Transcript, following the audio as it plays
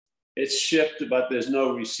it's shipped, but there's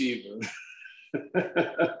no receiver.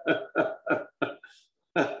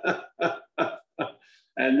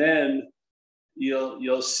 And then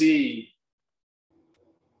you'll see,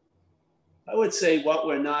 I would say what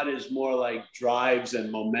we're not is more like drives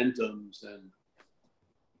and momentums and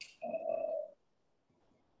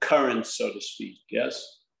currents, so to speak,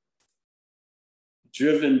 yes?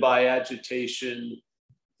 Driven by agitation,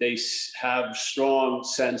 they have strong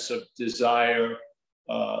sense of desire,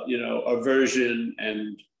 aversion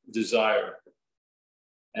and desire.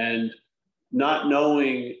 And not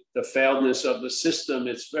knowing the failedness of the system,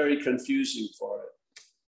 it's very confusing for it,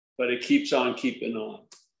 but it keeps on keeping on,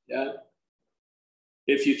 yeah?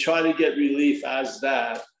 If you try to get relief as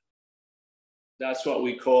that, that's what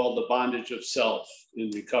we call the bondage of self in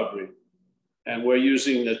recovery. And we're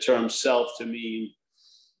using the term self to mean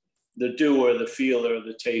the doer, the feeler,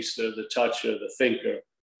 the taster, the toucher, the thinker,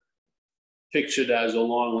 pictured as a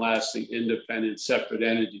long-lasting, independent, separate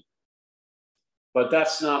entity. But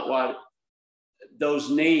that's not what those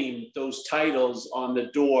names, those titles on the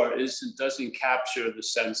door doesn't capture the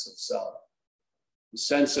sense of self. The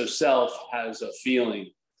sense of self has a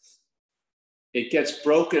feeling. It gets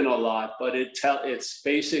broken a lot, but it's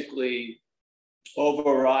basically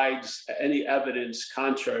overrides any evidence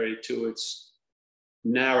contrary to its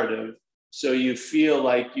narrative. So you feel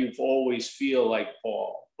like you've always feel like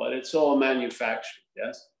Paul, but it's all manufactured,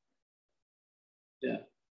 yes? Yeah.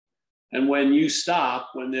 And when you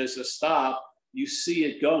stop, when there's a stop, you see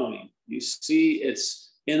it going. You see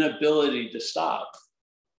its inability to stop,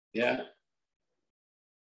 yeah?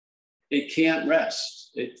 It can't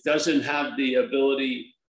rest. It doesn't have the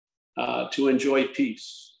ability to enjoy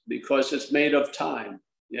peace because it's made of time,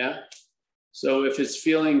 yeah? So if it's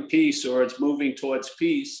feeling peace or it's moving towards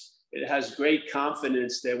peace, it has great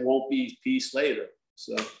confidence there won't be peace later.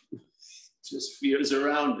 So it just fears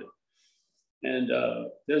around it. And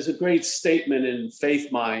there's a great statement in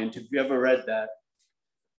Faith Mind, if you ever read that,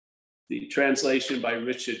 the translation by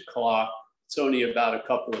Richard Clark. It's only about a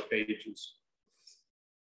couple of pages.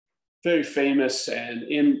 Very famous, and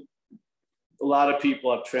a lot of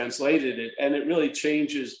people have translated it, and it really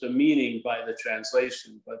changes the meaning by the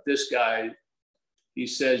translation. But this guy, he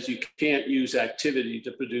says you can't use activity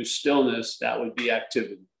to produce stillness. That would be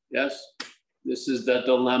activity, yes? This is the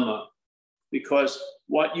dilemma, because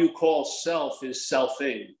what you call self is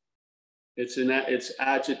selfing. It's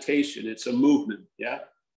agitation, it's a movement, yeah?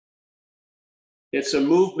 It's a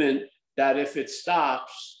movement that if it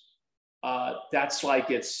stops, that's like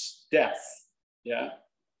it's death, yeah?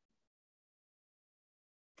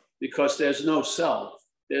 Because there's no self.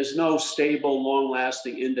 There's no stable,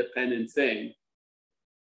 long-lasting, independent thing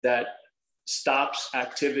that stops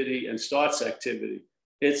activity and starts activity.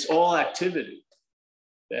 It's all activity.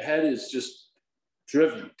 The head is just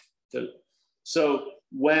driven. So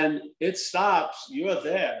when it stops, you're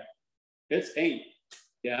there. It ain't.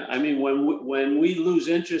 Yeah, I mean, when we lose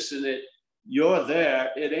interest in it, you're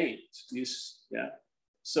there, it ain't. Yeah.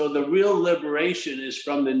 So the real liberation is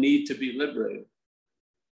from the need to be liberated.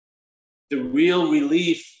 The real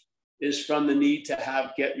relief is from the need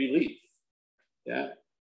to get relief. Yeah.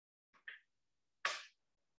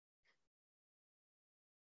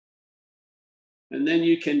 And then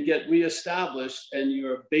you can get reestablished, and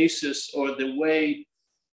your basis or the way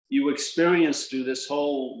you experience through this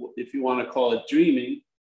whole, if you want to call it dreaming,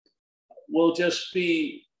 will just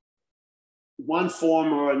be one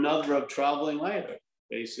form or another of traveling later,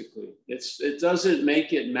 basically. It doesn't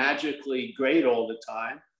make it magically great all the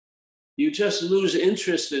time. You just lose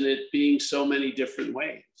interest in it being so many different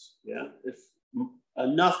ways, yeah? If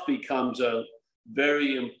enough becomes a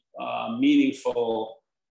very meaningful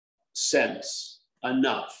sense,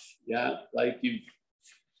 enough, yeah?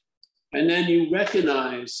 And then you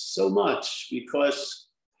recognize so much because,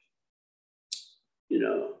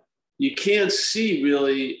 you can't see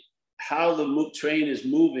really how the train is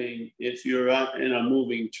moving if you're in a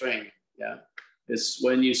moving train, yeah? It's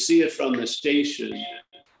when you see it from the station,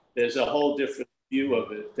 there's a whole different view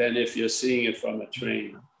of it than if you're seeing it from a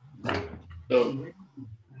train. So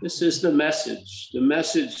this is the message. The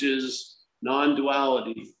message is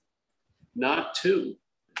non-duality, not two.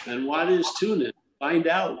 And what is two-ness? Find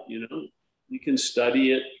out, You can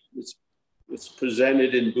study it. It's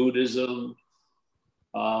presented in Buddhism.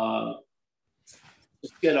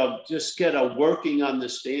 Just get a working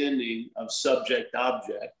understanding of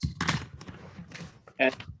subject-object.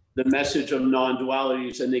 And the message of non-duality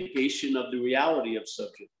is a negation of the reality of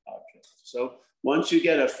subject-object. So once you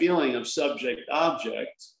get a feeling of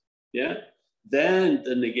subject-object, yeah, then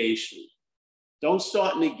the negation. Don't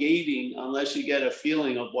start negating unless you get a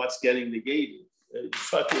feeling of what's getting negated.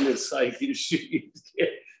 Fucking, it's like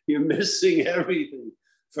you're missing everything.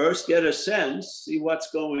 First, get a sense, see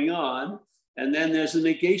what's going on, and then there's a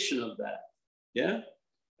negation of that. Yeah.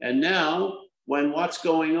 And now, when what's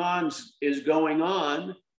going on is going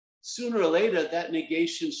on, sooner or later, that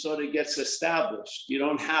negation sort of gets established. You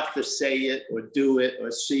don't have to say it or do it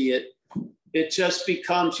or see it. It just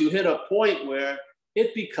becomes, you hit a point where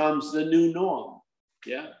it becomes the new norm.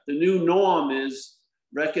 Yeah. The new norm is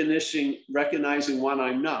recognizing what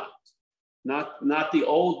I'm not the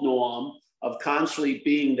old norm of constantly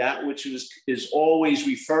being that which is always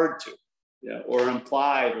referred to, yeah, or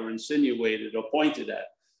implied or insinuated or pointed at.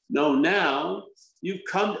 No, now you've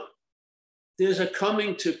come, there's a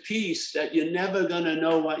coming to peace that you're never going to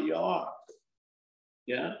know what you are.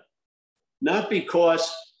 Yeah. Not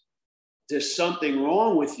because there's something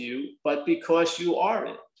wrong with you, but because you are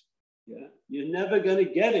it. Yeah. You're never going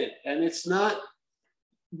to get it. And it's not,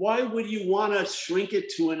 why would you want to shrink it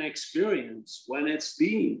to an experience when it's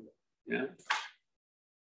being? Yeah.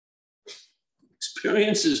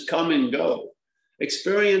 Experiences come and go.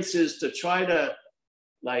 Experiences, to try to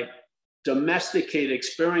like domesticate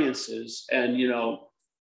experiences and,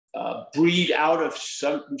 breed out of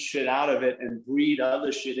certain shit out of it and breed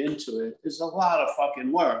other shit into it is a lot of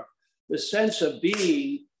fucking work. The sense of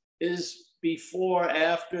being is before,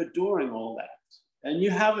 after, during all that. And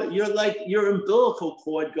you have it, you're like, your umbilical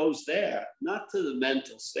cord goes there, not to the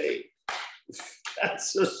mental state.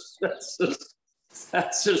 That's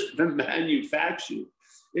just been manufactured.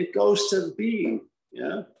 It goes to the being,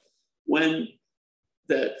 yeah? When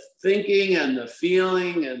the thinking and the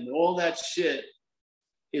feeling and all that shit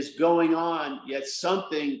is going on, yet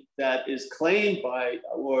something that is claimed by,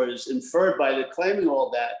 or is inferred by the claiming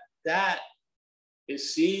all that, that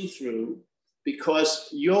is seen through because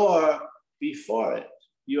you're before it,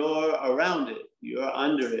 you're around it, you're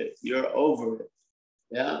under it, you're over it,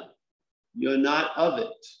 yeah? You're not of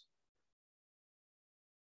it.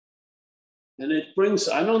 And it brings,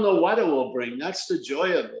 I don't know what it will bring, that's the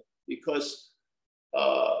joy of it, because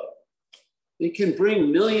it can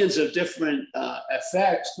bring millions of different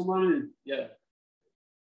effects. Come on in, yeah.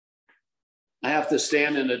 I have to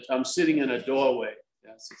stand I'm sitting in a doorway.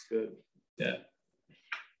 Yes, it's good, yeah.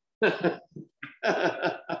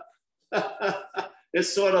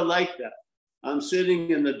 It's sort of like that. I'm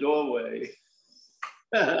sitting in the doorway.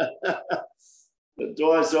 The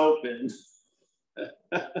door's open.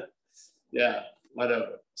 Yeah,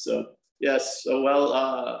 whatever. So, yes, so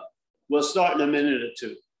well, we'll start in a minute or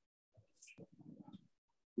two.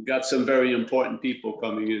 We've got some very important people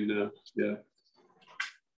coming in now, yeah.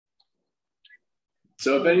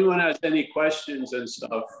 So if anyone has any questions and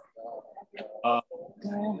stuff,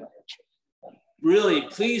 really,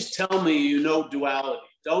 please tell me you know duality.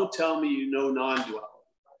 Don't tell me you know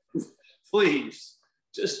non-duality. Please,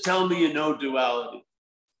 just tell me you know duality.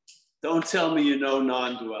 Don't tell me you know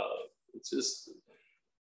non-duality.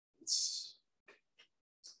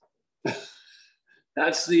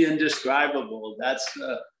 That's the indescribable. That's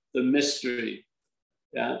the mystery.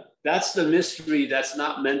 Yeah, that's the mystery that's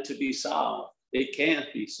not meant to be solved. It can't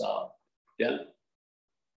be solved. Yeah.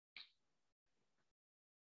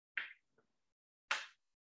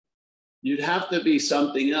 You'd have to be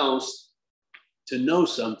something else to know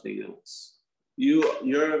something else. You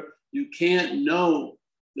can't know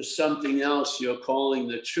the something else you're calling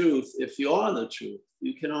the truth if you are the truth.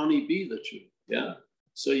 You can only be the truth. Yeah.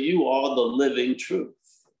 So you are the living truth,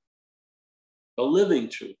 the living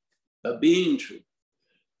truth, the being truth.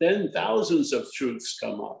 Then thousands of truths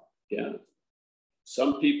come up. Yeah.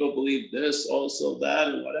 Some people believe this, also that,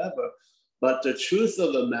 and whatever. But the truth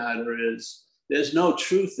of the matter is, there's no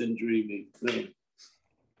truth in dreaming. No.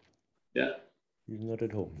 Yeah. You're not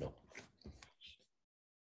at home, no.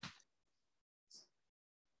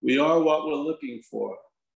 We are what we're looking for.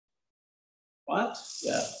 What?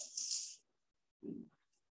 Yeah.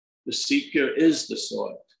 The seeker is the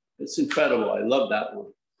sought. It's incredible. I love that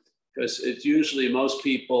one. Because it's usually most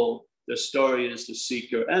people, the story is the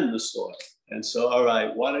seeker and the sought. And so, all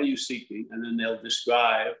right, what are you seeking? And then they'll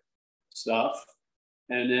describe stuff.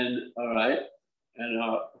 And then, all right,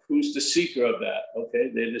 and who's the seeker of that?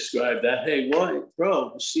 Okay, they describe that. Hey, what,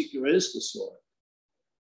 bro, the seeker is the sought.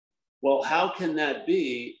 Well, how can that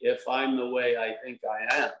be if I'm the way I think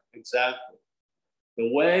I am? Exactly.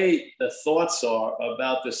 The way the thoughts are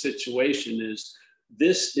about the situation is,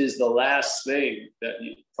 this is the last thing that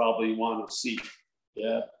you probably want to see.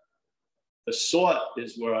 Yeah. The sought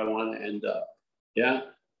is where I want to end up. Yeah.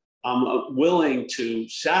 I'm willing to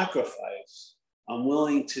sacrifice. I'm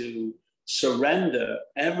willing to surrender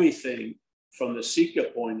everything from the seeker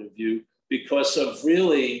point of view because of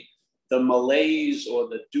really the malaise or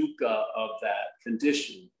the dukkha of that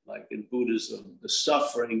condition. Like in Buddhism, the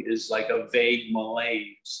suffering is like a vague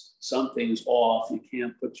malaise. Something's off, you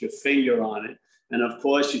can't put your finger on it. And of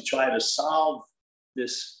course, you try to solve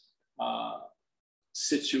this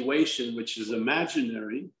situation, which is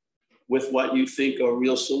imaginary, with what you think are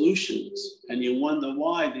real solutions. And you wonder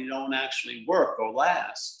why they don't actually work or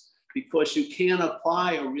last, because you can't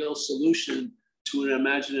apply a real solution to an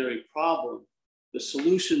imaginary problem. The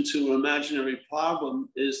solution to an imaginary problem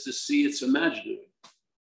is to see it's imaginary.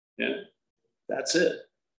 Yeah, that's it.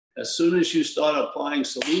 As soon as you start applying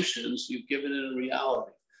solutions, you've given it a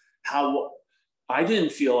reality. How I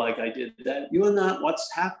didn't feel like I did that. You're not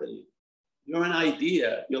what's happening. You're an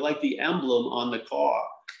idea. You're like the emblem on the car.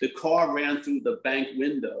 The car ran through the bank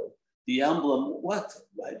window. The emblem, what?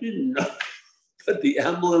 I didn't know. But the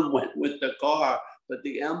emblem went with the car, but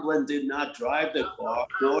the emblem did not drive the car,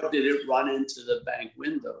 nor did it run into the bank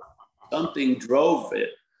window. Something drove it.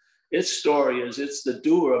 Its story is it's the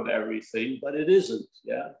doer of everything, but it isn't,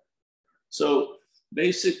 yeah? So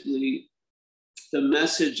basically, the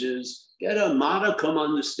message is get a modicum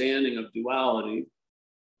understanding of duality.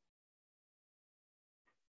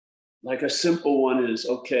 Like a simple one is,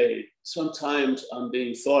 okay, sometimes I'm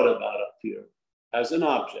being thought about up here as an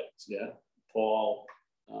object, yeah? Paul,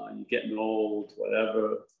 you're getting old,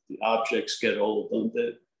 whatever. The objects get old, don't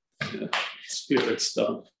they? Yeah. Spirits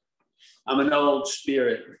don't. I'm an old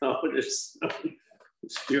spirit. Notice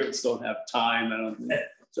spirits don't have time. I don't.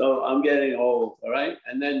 So I'm getting old, all right?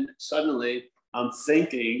 And then suddenly I'm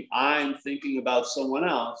thinking about someone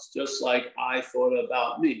else, just like I thought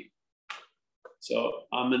about me. So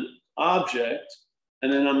I'm an object,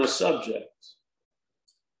 and then I'm a subject.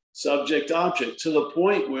 Subject-object, to the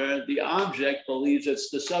point where the object believes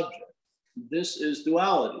it's the subject. This is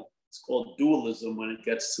duality. It's called dualism when it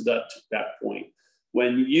gets to that point.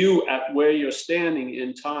 When you, at where you're standing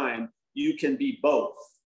in time, you can be both.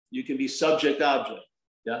 You can be subject-object,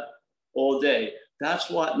 yeah, all day. That's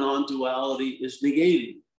what non-duality is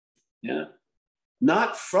negating, yeah?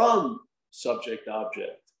 Not from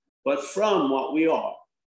subject-object, but from what we are.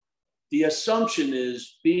 The assumption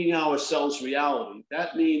is being ourselves reality.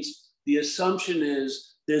 That means the assumption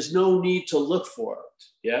is there's no need to look for it,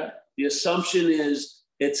 yeah? The assumption is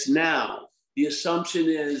it's now. The assumption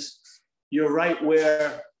is you're right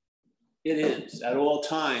where it is at all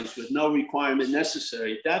times with no requirement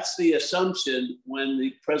necessary. That's the assumption when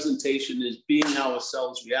the presentation is being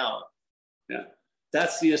ourselves reality. Yeah,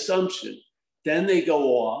 that's the assumption. Then they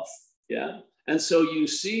go off, yeah? And so you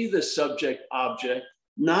see the subject object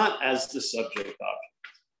not as the subject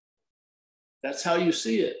object. That's how you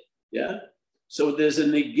see it, yeah? So there's a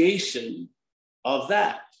negation of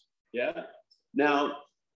that, yeah? Now,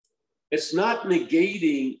 it's not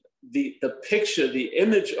negating the picture, the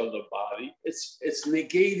image of the body, it's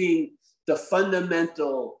negating the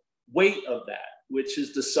fundamental weight of that, which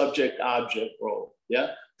is the subject-object role,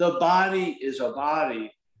 yeah? The body is a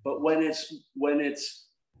body, but when it's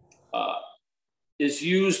is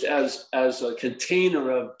used as a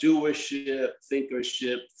container of doership,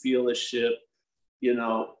 thinkership, feelership, you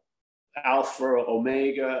know, alpha,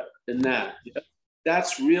 omega, and that. Yeah?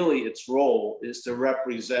 That's really its role, is to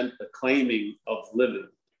represent the claiming of living,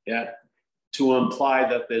 yeah? To imply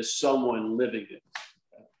that there's someone living it,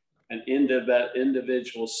 an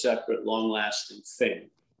individual, separate, long-lasting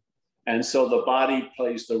thing. And so the body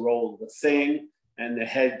plays the role of the thing, and the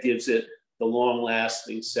head gives it the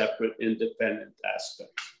long-lasting, separate, independent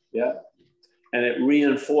aspect, yeah? And it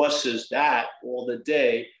reinforces that all the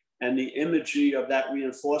day, and the imagery of that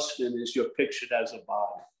reinforcement is you're pictured as a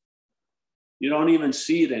body. You don't even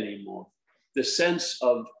see it anymore. The sense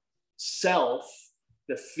of self,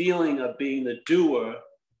 the feeling of being the doer,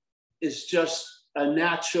 is just a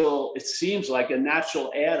natural, it seems like a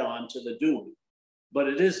natural add-on to the doing, but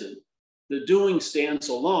it isn't. The doing stands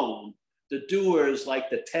alone. The doer is like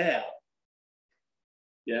the tail.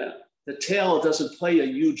 Yeah, the tail doesn't play a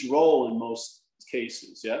huge role in most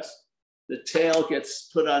cases, yes? The tail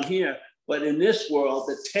gets put on here, but in this world,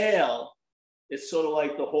 the tail, it's sort of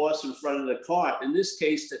like the horse in front of the cart. In this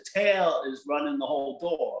case, the tail is running the whole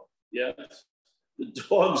dog, yes? The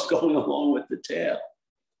dog's going along with the tail.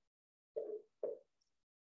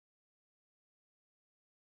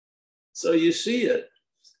 So you see it.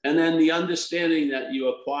 And then the understanding that you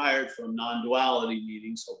acquired from non-duality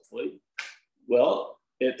meetings, hopefully, well,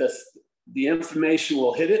 the information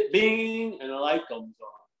will hit it, bing, and a light comes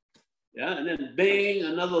on. Yeah, and then bing,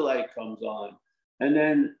 another light comes on. And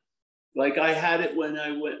then, like I had it when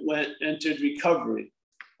I entered recovery,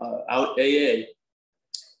 out AA,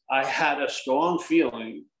 I had a strong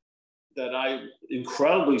feeling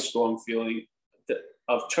incredibly strong feeling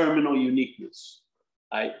of terminal uniqueness.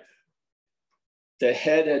 The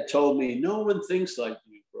head had told me, no one thinks like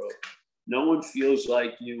you, bro. No one feels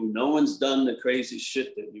like you. No one's done the crazy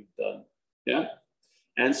shit that you've done. Yeah.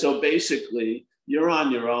 And so basically, you're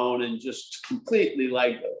on your own and just completely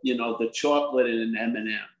like, the chocolate in an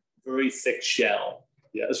M&M, very thick shell.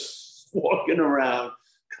 Yes. Walking around,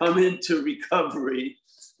 come into recovery.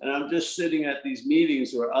 And I'm just sitting at these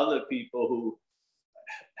meetings where other people who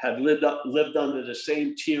had lived under the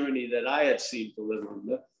same tyranny that I had seemed to live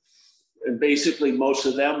under. And basically, most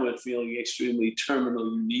of them were feeling extremely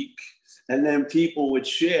terminal unique. And then people would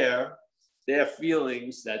share their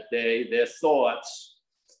feelings that day, their thoughts,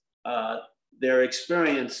 their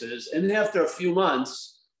experiences. And after a few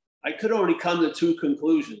months, I could only come to two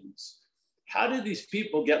conclusions. How did these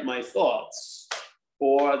people get my thoughts?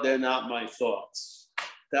 Or they're not my thoughts.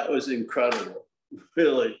 That was incredible,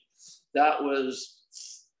 really. That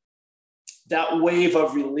wave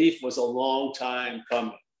of relief was a long time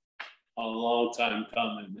coming. A long time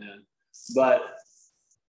coming, man. But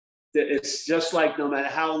it's just like no matter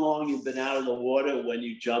how long you've been out of the water, when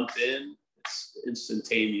you jump in, it's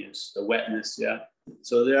instantaneous, the wetness, yeah.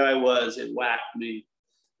 So there I was, it whacked me.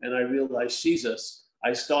 And I realized, Jesus,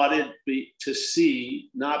 I started to see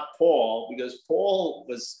not Paul, because Paul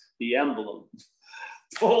was the emblem.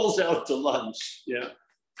 Paul's out to lunch, yeah.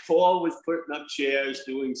 Paul was putting up chairs,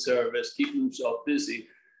 doing service, keeping himself busy.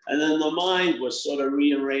 And then the mind was sort of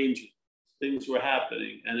rearranging. Things were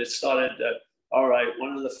happening. And it started to, all right,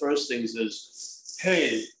 one of the first things is,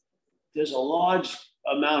 hey, there's a large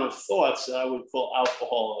amount of thoughts that I would call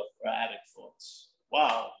alcoholic or addict thoughts.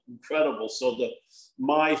 Wow, incredible. So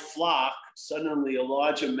my flock, suddenly a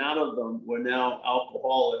large amount of them were now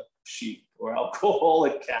alcoholic sheep or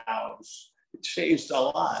alcoholic cows. It changed a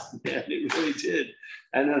lot, man, it really did.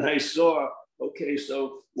 And then I saw, okay,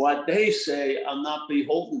 so what they say, I'm not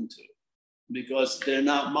beholden to because they're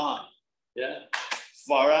not mine, yeah,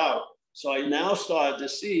 far out. So I now started to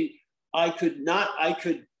see I could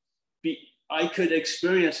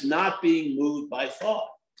experience not being moved by thought.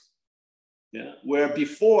 Yeah, where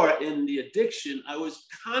before in the addiction, I was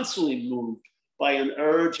constantly moved by an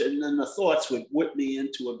urge, and then the thoughts would whip me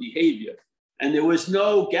into a behavior. And there was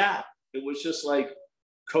no gap. It was just like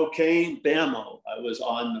cocaine, bammo. I was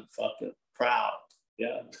on the fucking prowl.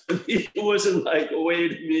 Yeah. It wasn't like, oh,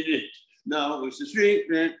 wait a minute. No, it was just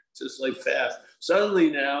treatment, just like fast.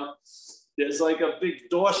 Suddenly now, there's like a big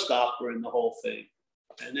door stopper in the whole thing.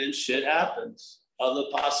 And then shit happens, other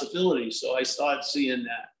possibilities. So I started seeing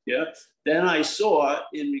that. Yeah. Then I saw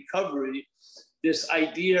in recovery, this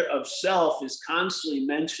idea of self is constantly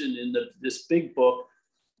mentioned in this big book,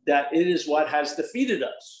 that it is what has defeated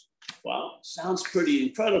us. Wow, sounds pretty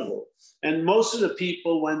incredible. And most of the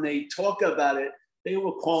people, when they talk about it, they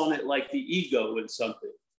were calling it like the ego and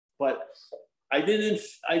something. But I didn't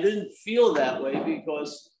feel that way,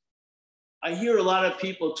 because I hear a lot of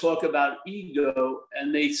people talk about ego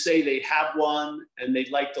and they say they have one and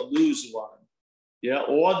they'd like to lose one. Yeah,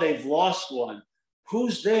 or they've lost one.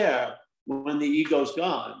 Who's there when the ego's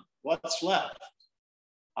gone? What's left?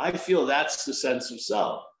 I feel that's the sense of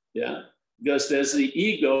self, yeah? Because there's the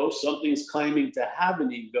ego, something's claiming to have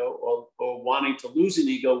an ego or wanting to lose an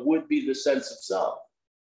ego would be the sense of self,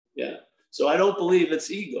 yeah? So I don't believe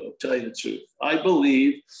it's ego, to tell you the truth. I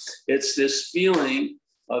believe it's this feeling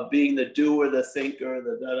of being the doer, the thinker,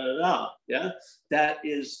 the da-da-da, yeah? That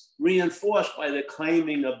is reinforced by the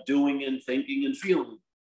claiming of doing and thinking and feeling.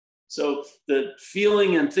 So the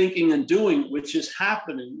feeling and thinking and doing, which is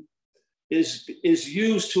happening, is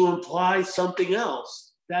used to imply something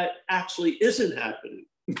else that actually isn't happening,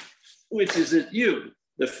 which is that you,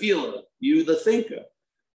 the feeler, you, the thinker.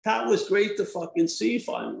 That was great to fucking see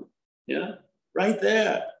finally, yeah? Right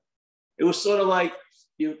there. It was sort of like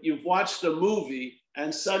you've watched a movie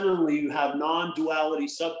and suddenly you have non-duality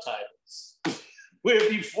subtitles. Where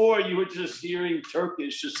before you were just hearing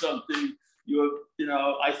Turkish or something,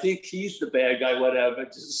 I think he's the bad guy, whatever.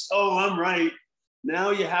 Just, oh, I'm right.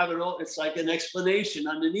 Now you have it all. It's like an explanation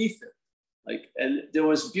underneath it. And there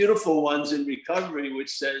was beautiful ones in recovery,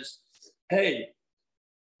 which says, hey,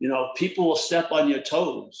 people will step on your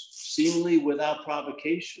toes, seemingly without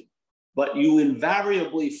provocation, but you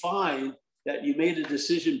invariably find that you made a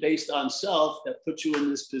decision based on self that put you in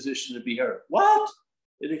this position to be hurt. What?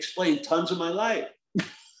 It explained tons of my life.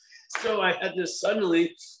 So I had this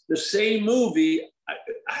suddenly, the same movie,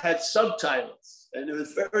 I had subtitles, and it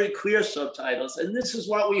was very clear subtitles. And this is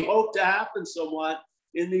what we hope to happen somewhat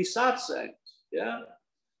in these satsangs, yeah?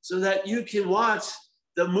 So that you can watch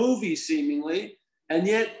the movie seemingly, and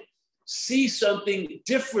yet see something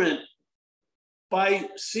different by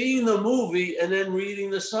seeing the movie and then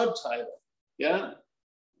reading the subtitle. Yeah.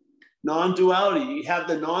 Non-duality. You have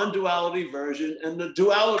the non-duality version and the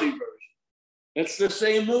duality version. It's the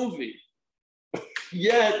same movie.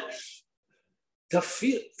 Yet the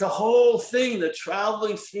whole thing, the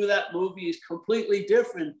traveling through that movie is completely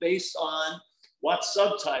different based on what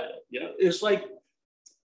subtitle. You know, it's like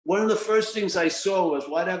one of the first things I saw was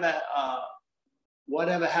whatever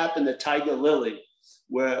happened to Tiger Lily,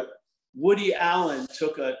 where Woody Allen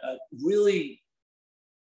took a really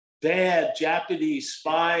bad Japanese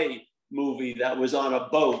spy movie that was on a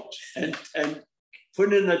boat and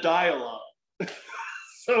put in a dialogue.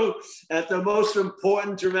 So at the most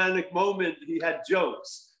important dramatic moment, he had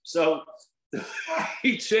jokes. So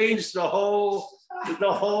he changed the whole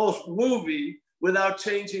movie without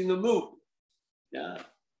changing the movie. Yeah.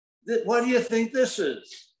 What do you think this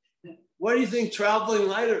is? What do you think Traveling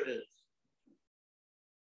Lighter is?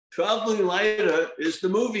 Traveling Lighter is the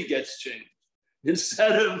movie gets changed.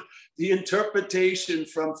 Instead of the interpretation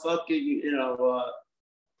from fucking,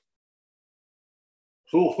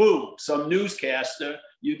 some newscaster,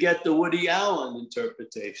 you get the Woody Allen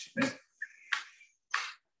interpretation.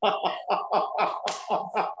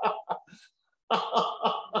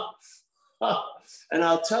 And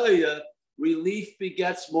I'll tell you, relief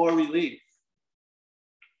begets more relief.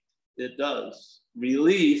 It does.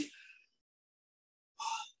 Relief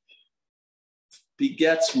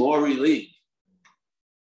begets more relief.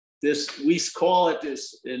 We call it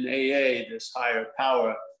this in AA, this higher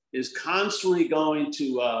power is constantly going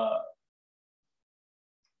to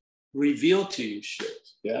reveal to you shit.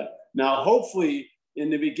 Yeah. Now, hopefully, in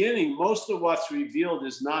the beginning, most of what's revealed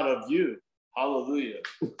is not of you. Hallelujah.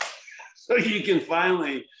 So you can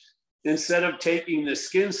finally, instead of taking the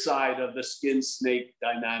skin side of the skin snake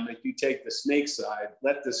dynamic, you take the snake side,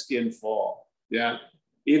 let the skin fall. Yeah.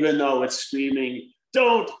 Even though it's screaming,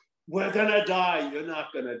 don't, we're gonna die. You're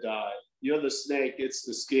not gonna die. You're the snake, it's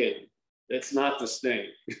the skin. It's not the snake.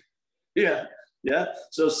 Yeah. Yeah.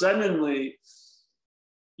 So suddenly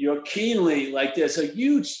you're keenly, like there's a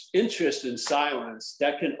huge interest in silence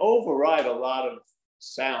that can override a lot of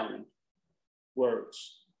sound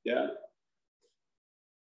words. Yeah.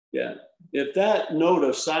 Yeah. If that note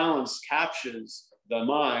of silence captures the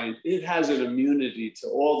mind, it has an immunity to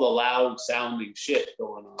all the loud sounding shit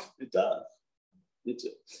going on. It does.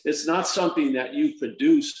 It's not something that you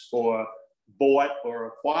produced or bought or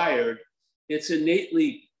acquired. It's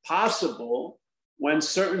innately possible when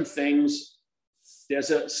certain things,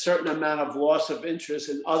 there's a certain amount of loss of interest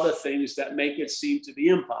in other things that make it seem to be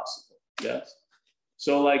impossible. Yes.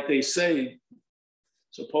 So like they say,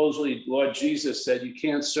 supposedly Lord Jesus said, you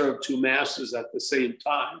can't serve two masters at the same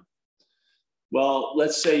time. Well,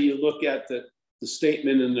 let's say you look at the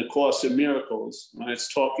statement in the Course in Miracles, when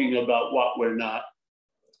it's talking about what we're not.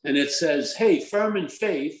 And it says, hey, firm in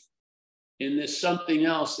faith in this something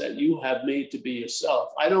else that you have made to be yourself.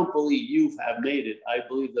 I don't believe you have made it. I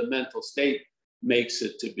believe the mental state makes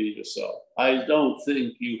it to be yourself. I don't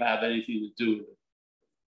think you have anything to do with it.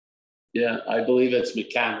 Yeah, I believe it's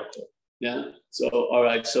mechanical. Yeah, so, all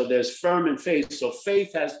right, so there's firm in faith. So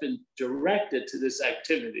faith has been directed to this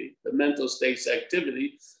activity, the mental state's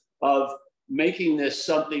activity of making this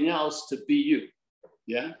something else to be you.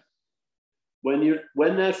 Yeah.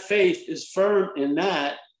 When that faith is firm in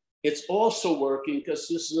that, it's also working, because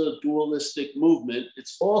this is a dualistic movement,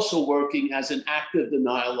 it's also working as an active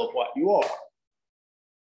denial of what you are.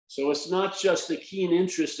 So it's not just a keen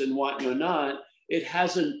interest in what you're not, it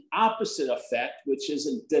has an opposite effect, which is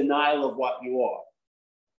a denial of what you are.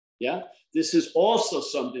 Yeah? This is also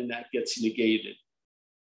something that gets negated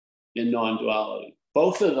in non-duality.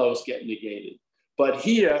 Both of those get negated. But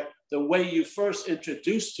here, the way you first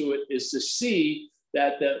introduce to it is to see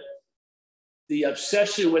that the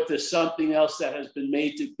obsession with the something else that has been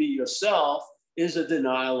made to be yourself is a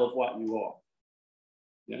denial of what you are.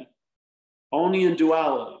 Yeah. Only in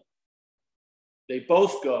duality. They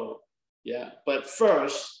both go, yeah. But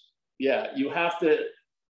first, yeah, you have to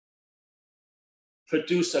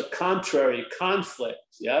produce a contrary conflict,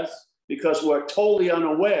 yes? Because we're totally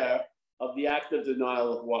unaware of the active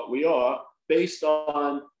denial of what we are, based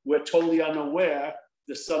on we're totally unaware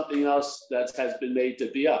there's something else that has been made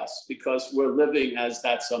to be us, because we're living as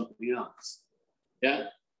that something else. Yeah.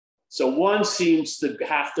 So one seems to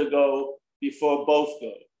have to go before both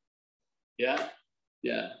go. Yeah.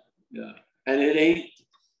 Yeah. Yeah. And it ain't,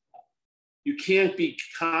 you can't be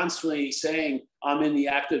constantly saying, I'm in the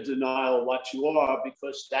active denial of what you are,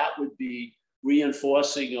 because that would be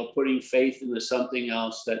reinforcing or putting faith into something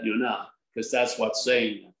else that you're not, because that's what's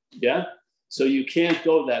saying. Yeah. So you can't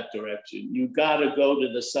go that direction. You got to go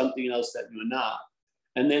to the something else that you're not.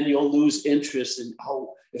 And then you'll lose interest in,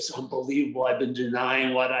 oh, it's unbelievable. I've been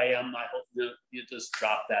denying what I am. You just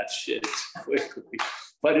drop that shit quickly.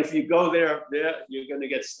 But if you go there, you're going to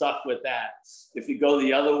get stuck with that. If you go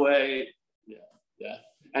the other way, yeah.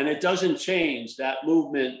 And it doesn't change. That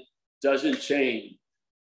movement doesn't change.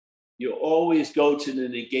 You always go to the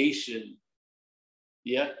negation,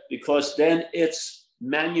 because then it's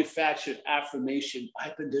manufactured affirmation.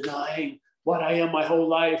 I've been denying what I am my whole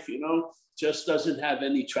life, just doesn't have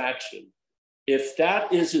any traction. If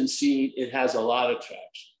that isn't seen, it has a lot of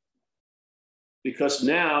traction. Because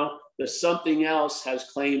now the something else has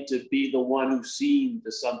claimed to be the one who's seen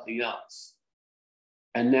the something else.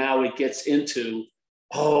 And now it gets into,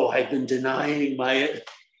 oh, I've been denying my...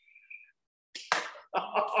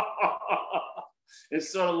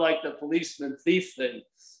 It's sort of like the policeman thief thing.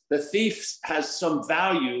 The thief has some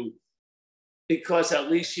value because at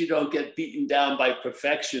least you don't get beaten down by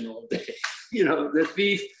perfection all day. The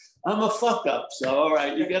thief, I'm a fuck up. So, all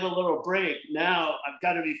right, you get a little break. Now I've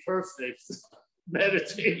got to be perfect.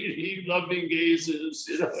 Meditating, loving gazes,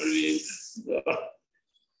 you know what I mean?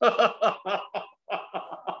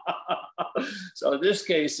 So this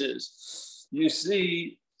case is, you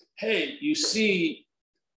see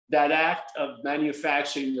that act of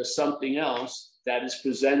manufacturing the something else that is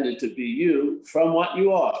presented to be you from what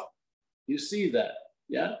you are. You see that,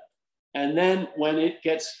 yeah? And then when it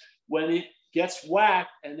gets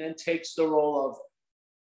whacked and then takes the role of,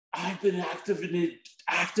 I've been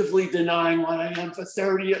actively denying what I am for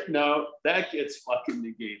 30 years. No, that gets fucking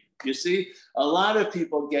negated. You see, a lot of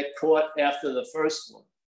people get caught after the first one.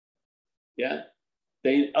 Yeah?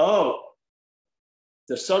 The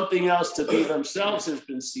something else to be themselves has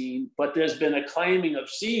been seen, but there's been a claiming of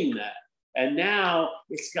seeing that. And now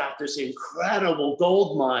it's got this incredible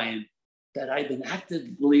gold mine that I've been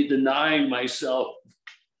actively denying myself,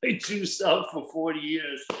 my true self for 40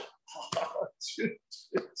 years.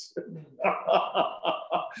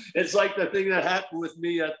 It's like the thing that happened with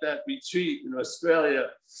me at that retreat in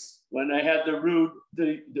Australia when I had the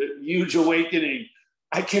huge awakening.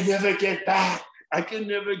 I can never get back. I can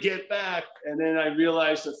never get back. And then I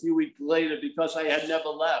realized a few weeks later, because I had never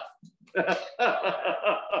left.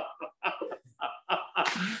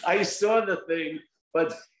 I saw the thing,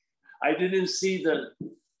 but I didn't see the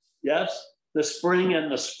spring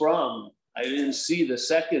and the sprung. I didn't see the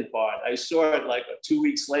second part. I saw it like 2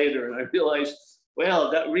 weeks later, and I realized,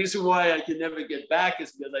 well, that reason why I can never get back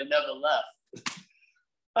is because I never left.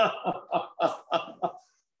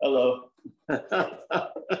 Hello.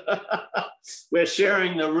 We're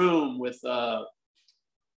sharing the room with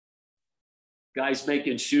guys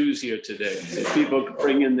making shoes here today. So people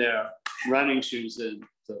bring in their running shoes in.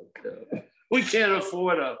 So we can't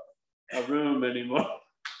afford a room anymore.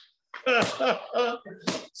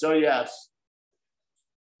 So yes.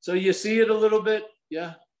 So you see it a little bit,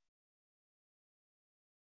 yeah?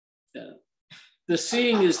 Yeah. The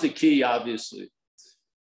seeing is the key, obviously.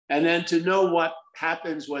 And then to know what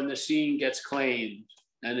happens when the seeing gets claimed,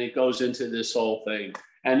 and it goes into this whole thing.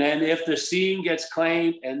 And then if the seeing gets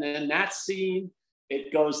claimed, and then that seeing,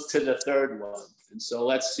 it goes to the third one. And so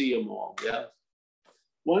let's see them all, yeah?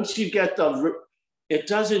 Once you get it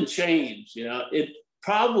doesn't change, it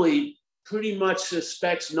probably pretty much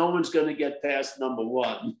suspects no one's going to get past number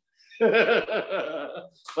one.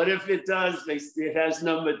 But if it does, it has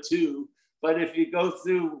number two. But if you go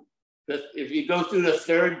through the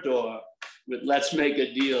third door with let's make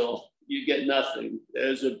a deal, you get nothing.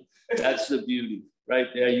 That's the beauty right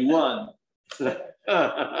there. You won.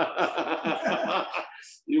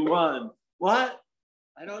 You won. What?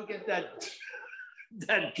 I don't get that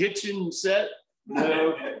kitchen set.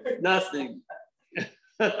 No, nothing.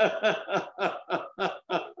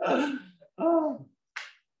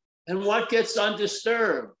 And what gets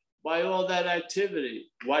undisturbed by all that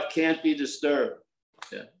activity? What can't be disturbed?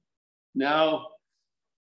 Yeah. Now,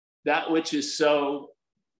 that which is so,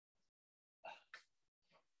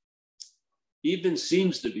 even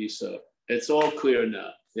seems to be so. It's all clear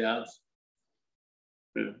now. Yeah.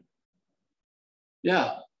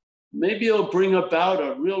 Yeah. Maybe it'll bring about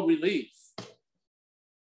a real relief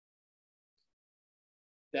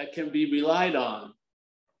that can be relied on.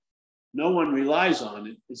 No one relies on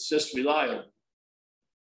it. It's just reliable.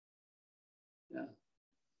 Yeah.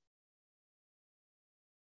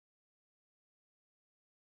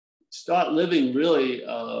 Start living really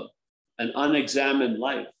an unexamined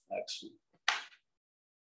life, actually.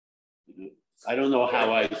 I don't know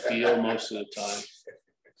how I feel most of the time.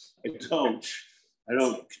 I don't.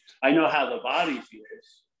 I know how the body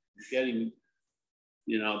feels. Getting,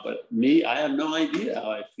 but me, I have no idea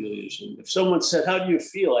how I feel usually. If someone said, how do you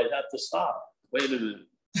feel? I'd have to stop. Wait a minute.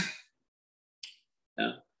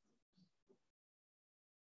 Yeah.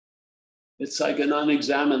 It's like an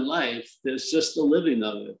unexamined life. There's just the living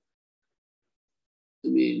of it.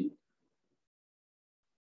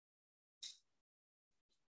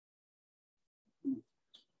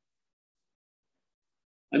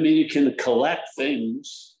 I mean, you can collect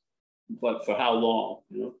things, but for how long,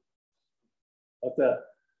 But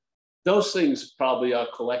those things probably are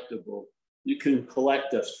collectible. You can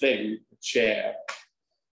collect a thing, a chair,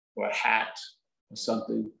 or a hat, or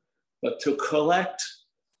something, but to collect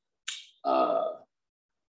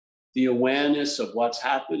the awareness of what's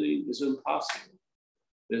happening is impossible.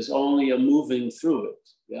 There's only a moving through it,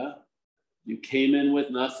 yeah? You came in with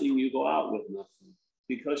nothing, you go out with nothing,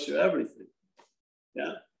 because you're everything,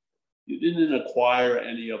 yeah? You didn't acquire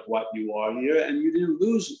any of what you are here, and you didn't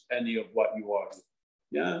lose any of what you are here,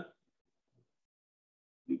 yeah?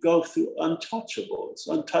 You go through untouchable, it's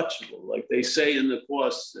untouchable. Like they say in the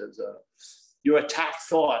Course, your attack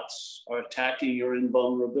thoughts are attacking your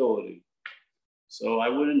invulnerability. So I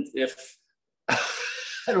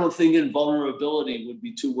don't think invulnerability would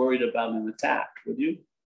be too worried about an attack, would you?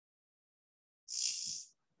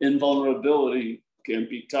 Invulnerability can't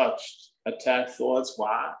be touched. Attack thoughts,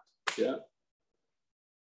 what? Yeah.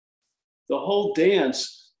 The whole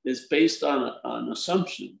dance is based on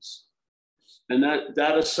assumptions. And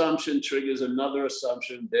that assumption triggers another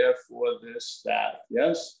assumption, therefore this, that,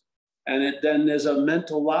 yes? And then there's a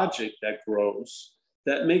mental logic that grows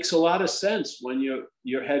that makes a lot of sense when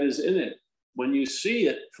your head is in it. When you see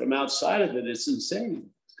it from outside of it, it's insane.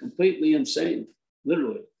 It's completely insane,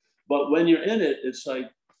 literally. But when you're in it, it's like,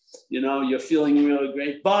 you're feeling really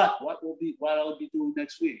great, but what I'll be doing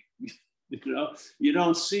next week? You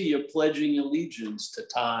don't see you're pledging allegiance to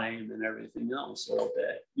time and everything else all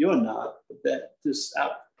day. You're not, but that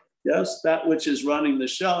which is running the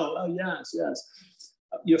show. Oh, yes.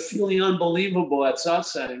 You're feeling unbelievable at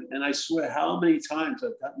satsang, and I swear how many times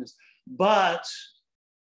I've gotten this. But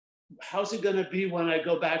how's it going to be when I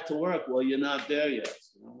go back to work? Well, you're not there yet.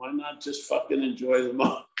 Why not just fucking enjoy the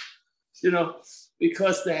moment?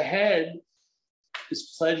 Because the head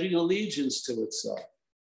is pledging allegiance to itself.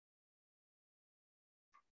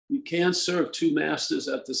 You can't serve two masters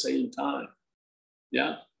at the same time.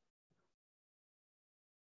 Yeah?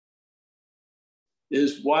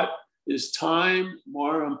 Is time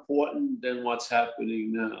more important than what's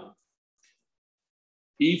happening now?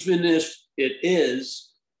 Even if it is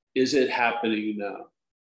it happening now?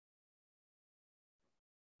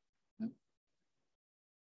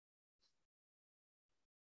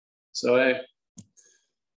 So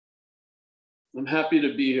I'm happy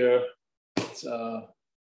to be here.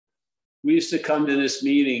 We used to come to this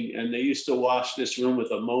meeting and they used to wash this room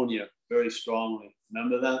with ammonia very strongly.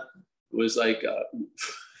 Remember that? It was like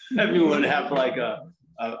everyone have like a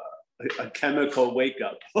chemical wake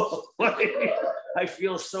up. I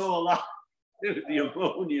feel so alive. The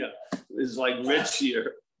ammonia is like rich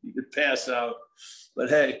here. You could pass out. But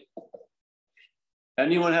hey,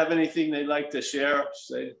 anyone have anything they'd like to share?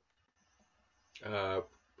 Say.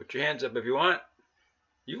 Put your hands up if you want.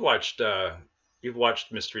 You've watched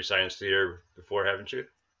Mystery Science Theater before, haven't you?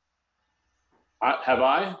 Have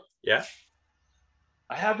I? Yeah.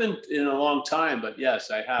 I haven't in a long time, but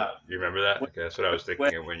yes, I have. You remember that? Okay, that's what I was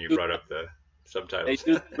thinking of when you brought up the subtitles.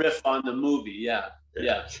 They do riff on the movie, yeah.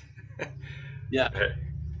 Yeah.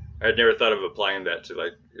 I had never thought of applying that to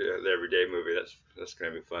like the everyday movie. That's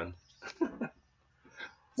gonna be fun.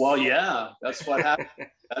 Well, yeah, that's what happened.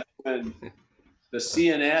 That's when the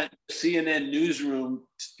CNN newsroom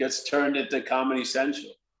gets turned into Comedy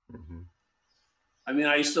Central. Mm-hmm. I mean,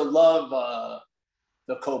 I used to love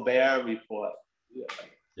the Colbert Report.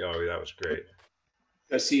 Yeah. Oh, that was great.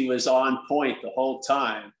 Because he was on point the whole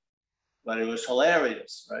time, but it was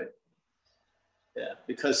hilarious, right? Yeah,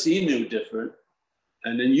 because he knew different,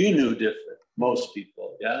 and then you knew different, most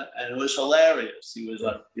people, yeah? And it was hilarious. He was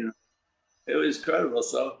like, it was incredible.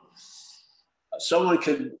 So someone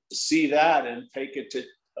could see that and take it to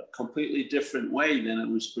a completely different way than it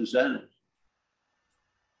was presented.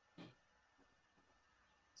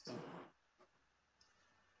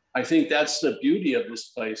 I think that's the beauty of this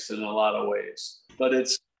place in a lot of ways. But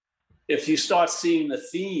if you start seeing the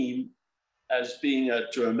theme as being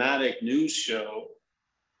a dramatic news show,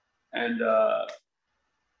 and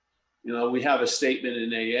we have a statement in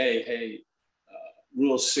AA, hey,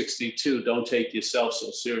 Rule 62, don't take yourself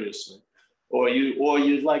so seriously. Or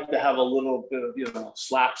you'd like to have a little bit of,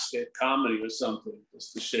 slapstick comedy or something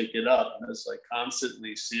just to shake it up. And it's like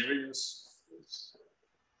constantly serious.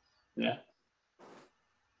 Yeah.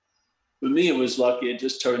 For me, it was lucky. It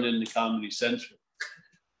just turned into Comedy Central.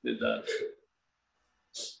 It does.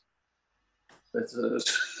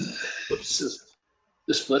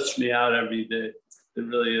 Just flips me out every day. It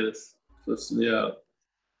really is. Flips me out.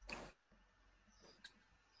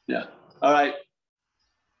 Yeah. All right.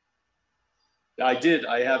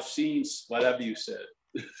 I have seen whatever you said.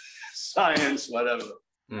 Science, whatever.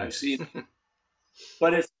 I've seen.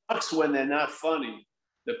 But it sucks when they're not funny.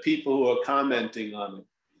 The people who are commenting on it.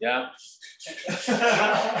 Yeah.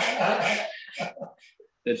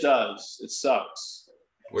 It does. It sucks.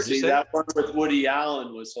 What'd you See, say? that one with Woody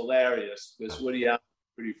Allen was hilarious because Woody Allen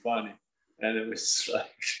was pretty funny. And it was like,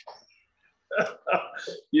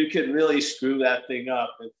 you could really screw that thing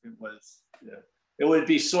up if it was, yeah. It would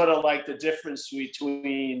be sort of like the difference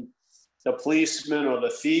between the policeman or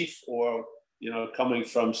the thief or, coming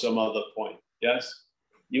from some other point. Yes?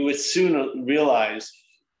 You would soon realize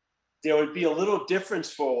there would be a little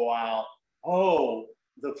difference for a while. Oh,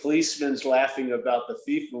 the policeman's laughing about the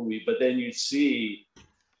thief movie, but then you'd see,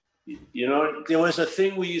 there was a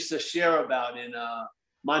thing we used to share about in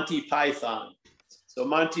Monty Python. So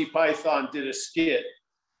Monty Python did a skit,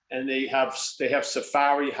 and they have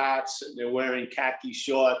safari hats, and they're wearing khaki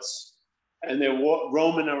shorts, and they're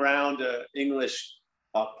roaming around an English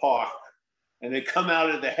park, and they come out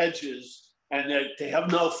of the hedges, and they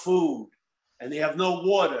have no food, and they have no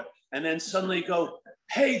water, and then suddenly go,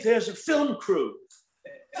 hey, there's a film crew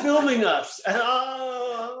filming us, and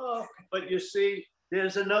but you see,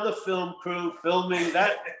 there's another film crew filming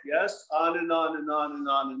that, yes, on and on and on and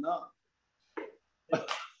on and on.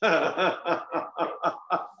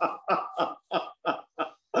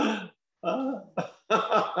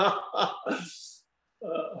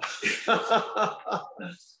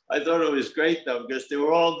 I thought it was great though, because they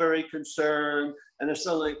were all very concerned, and they're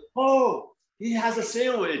suddenly, oh, he has a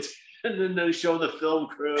sandwich, and then they show the film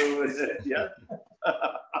crew, and then, yeah.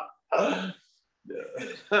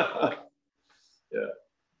 Yeah. Yeah.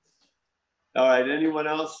 All right. Anyone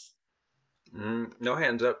else? No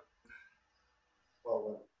hands up.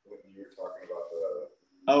 Well, when you were talking about the.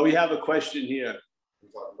 Oh, we have a question here. You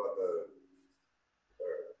talking about the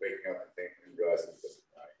waking up and thinking and realizing that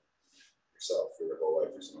yourself for your whole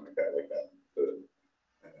life or something like that,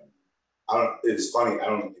 it's funny. I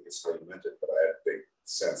don't think it's how you meant it, but I had a big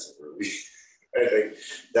sense of relief. I think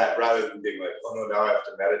that rather than being like, oh no, now I have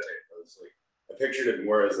to meditate. I was like, I pictured it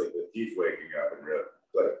more as like the thief waking up and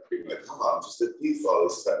like being like, oh, I'm just a thief all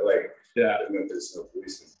this time. Like, yeah. And then there's no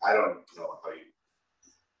policeman. I don't know how you.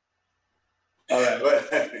 All right. But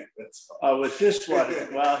that's fine. With this one,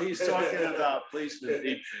 well, he's talking about policeman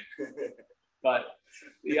thief, but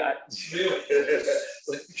yeah.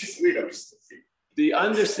 The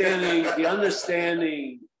understanding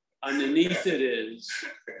underneath it is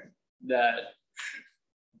that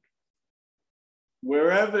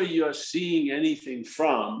wherever you're seeing anything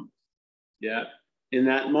from, yeah, in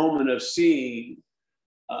that moment of seeing,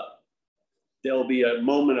 there'll be a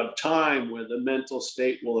moment of time where the mental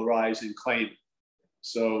state will arise and claim it.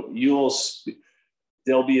 So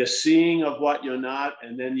there'll be a seeing of what you're not,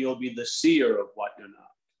 and then you'll be the seer of what you're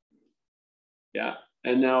not. Yeah.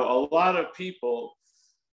 And now a lot of people,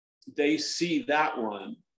 they see that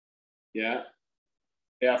one, yeah,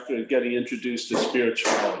 after getting introduced to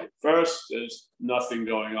spirituality. First, there's nothing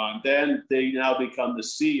going on. Then they now become the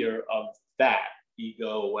seer of that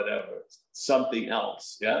ego, whatever, something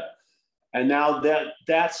else, yeah? And now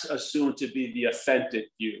that's assumed to be the authentic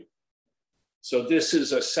view. So this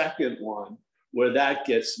is a second one where that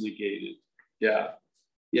gets negated, yeah,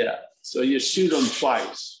 yeah. So you shoot them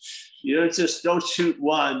twice. You don't shoot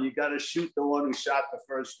one, you gotta shoot the one who shot the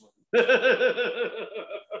first one.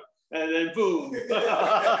 And then boom.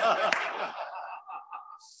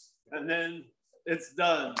 And then it's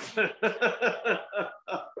done.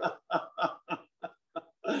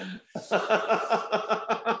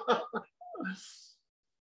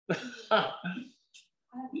 I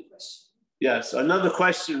have a question. Yes, another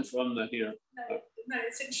question from here. No,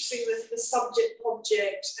 it's interesting with the subject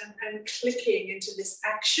object and clicking into this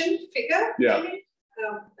action figure, yeah. Really,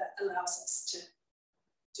 that allows us to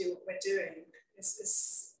do what we're doing.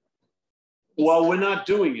 Well, we're not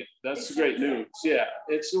doing it. That's the great news. Yeah,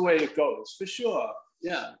 it's the way it goes, for sure.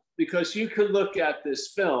 Yeah, because you could look at this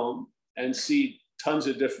film and see tons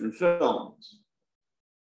of different films.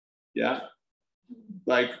 Yeah,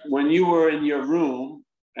 like when you were in your room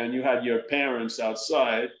and you had your parents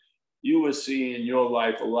outside, you were seeing your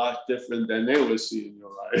life a lot different than they were seeing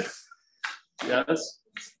your life. Yes,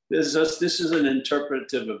 this is an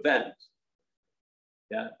interpretive event.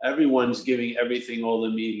 Yeah, everyone's giving everything all the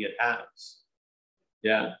meaning it has.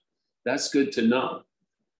 Yeah, that's good to know.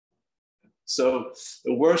 So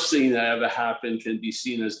the worst thing that ever happened can be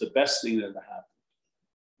seen as the best thing that ever happened.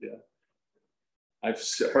 Yeah. I've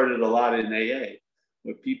heard it a lot in AA,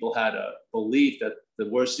 where people had a belief that the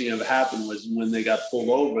worst thing ever happened was when they got pulled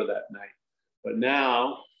over that night. But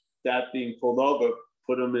now that being pulled over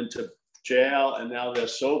put them into jail, and now they're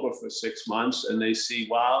sober for 6 months, and they see,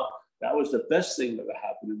 wow, that was the best thing that ever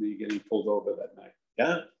happened to me, getting pulled over that night.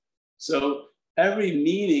 Yeah. So every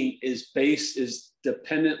meaning is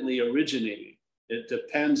dependently originating. It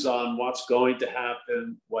depends on what's going to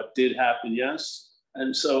happen, what did happen, yes.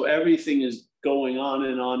 And so everything is going on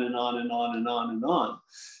and on and on and on and on and on.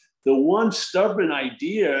 The one stubborn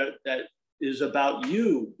idea that is about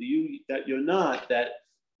you that you're not, that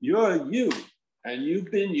you're you, and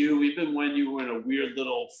you've been you even when you were in a weird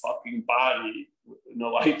little fucking body,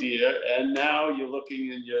 no idea, and now you're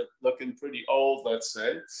looking pretty old, let's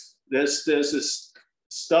say. There's this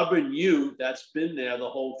stubborn you that's been there the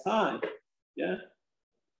whole time. Yeah.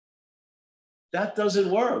 That doesn't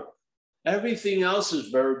work. Everything else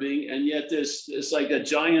is verbing, and yet there's like a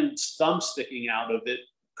giant thumb sticking out of it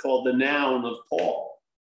called the noun of Paul.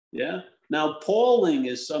 Yeah. Now, Pauling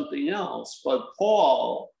is something else, but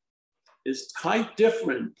Paul is quite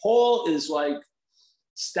different. Paul is like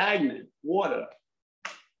stagnant water.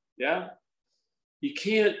 Yeah. You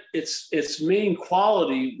can't, its main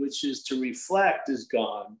quality, which is to reflect, is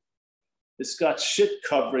gone. It's got shit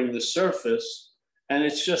covering the surface, and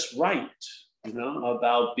it's just right,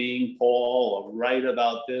 about being Paul, or right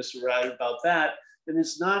about this, right about that. And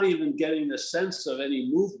it's not even getting the sense of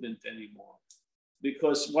any movement anymore,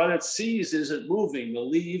 because what it sees isn't moving, the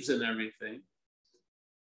leaves and everything.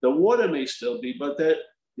 The water may still be, but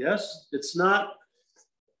it's not.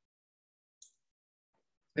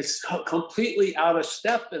 It's completely out of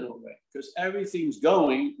step in a way, because everything's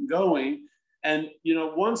going. And,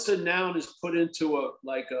 once a noun is put into a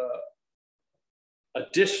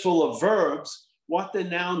dish full of verbs, what the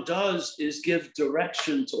noun does is give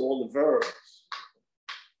direction to all the verbs.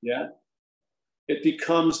 Yeah. It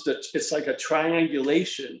becomes it's like a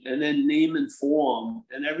triangulation, and then name and form,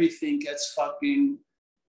 and everything gets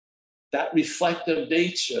that reflective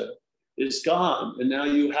nature is gone. And now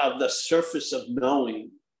you have the surface of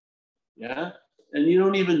knowing. Yeah. And you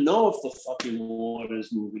don't even know if the fucking water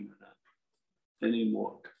is moving or not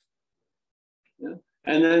anymore. Yeah.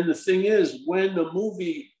 And then the thing is, when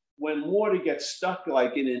water gets stuck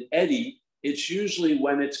like in an eddy, it's usually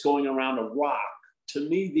when it's going around a rock. To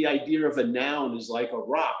me, the idea of a noun is like a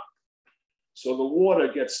rock. So the water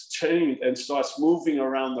gets changed and starts moving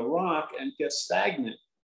around the rock and gets stagnant.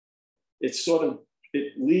 It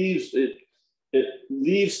leaves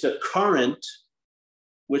the current,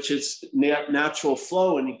 which is natural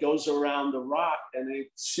flow, and it goes around the rock, and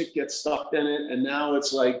shit gets stuck in it, and now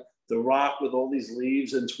it's like the rock with all these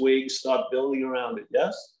leaves and twigs start building around it,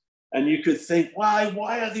 yes? And you could think, why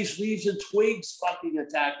are these leaves and twigs fucking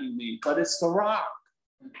attacking me? But it's the rock.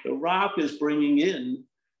 The rock is bringing in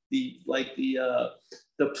the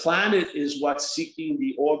planet is what's seeking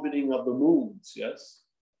the orbiting of the moons, yes?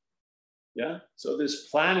 Yeah, so this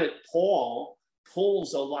planet, Paul,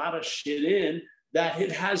 pulls a lot of shit in that it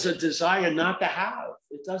has a desire not to have.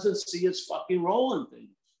 It doesn't see its fucking role in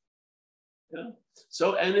things. Yeah.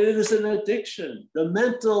 So, and it is an addiction. The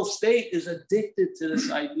mental state is addicted to this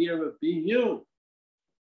idea of being you.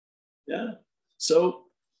 Yeah. So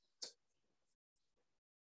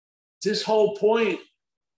this whole point,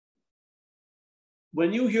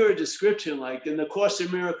 when you hear a description, like in the Course in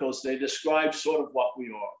Miracles, they describe sort of what we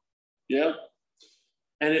are. Yeah.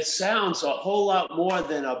 And it sounds a whole lot more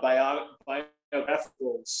than a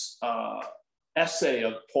biographical essay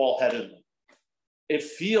of Paul Hederman. It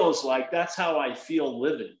feels like that's how I feel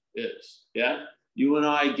living is. Yeah. You and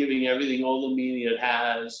I giving everything all the meaning it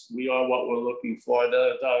has. We are what we're looking for.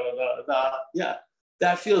 Yeah.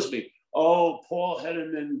 That feels me. Oh, Paul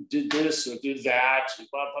Hederman did this or did that.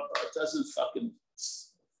 Blah, blah, blah. It doesn't fucking,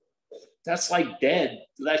 that's like dead.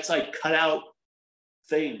 That's like cut out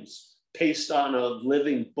things, paste on a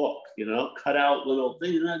living book, cut out little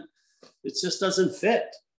things. It just doesn't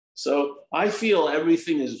fit. So I feel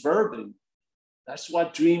everything is verbing. That's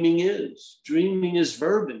what dreaming is. Dreaming is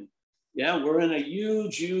verbing. Yeah, we're in a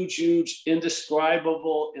huge, huge, huge,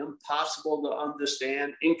 indescribable, impossible to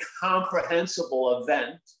understand, incomprehensible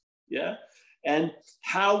event. Yeah. And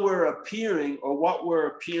how we're appearing, or what we're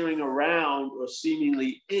appearing around or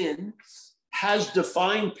seemingly in, has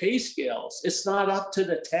defined pay scales. It's not up to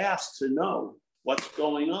the task to know what's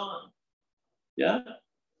going on. Yeah.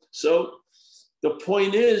 So the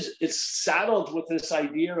point is, it's saddled with this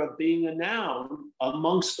idea of being a noun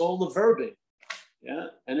amongst all the verbing. Yeah,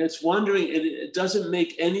 and it's wondering, it doesn't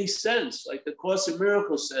make any sense. Like the Course in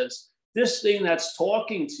Miracles says, this thing that's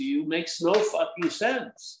talking to you makes no fucking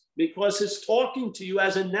sense because it's talking to you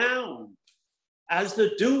as a noun, as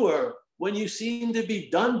the doer, when you seem to be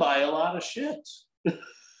done by a lot of shit.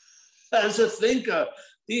 As a thinker,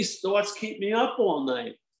 these thoughts keep me up all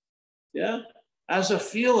night. Yeah. As a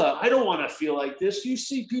feeler, I don't want to feel like this. You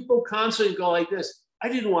see people constantly go like this. I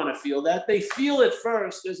didn't want to feel that. They feel it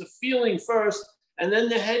first. There's a feeling first. And then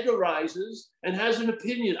the head arises and has an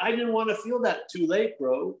opinion. I didn't want to feel that. Too late,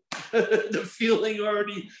 bro. The feeling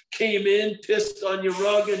already came in, pissed on your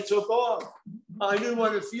rug, and took off. I didn't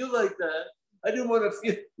want to feel like that. I didn't want to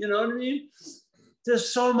feel, you know what I mean? There's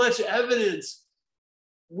so much evidence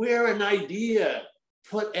where an idea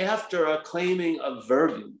put after a claiming of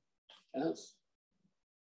verbing. Yes.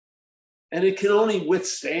 And it can only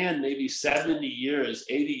withstand maybe 70 years,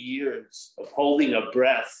 80 years of holding a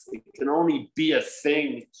breath. It can only be a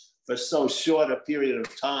thing for so short a period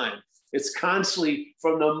of time. It's constantly,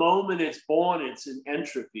 from the moment it's born, it's in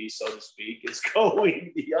entropy, so to speak. It's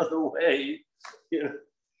going the other way. You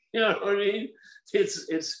know what I mean?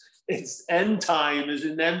 It's end time is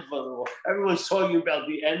inevitable. Everyone's talking about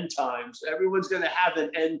the end times. Everyone's going to have an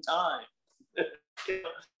end time. It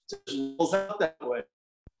just rolls out that way.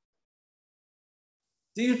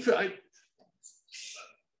 Do you feel like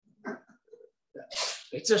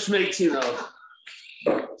it just makes,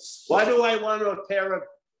 why do I want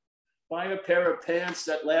buy a pair of pants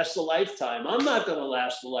that last a lifetime? I'm not going to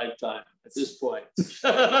last a lifetime at this point.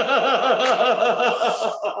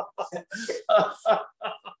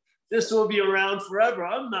 This will be around forever.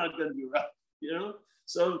 I'm not going to be around,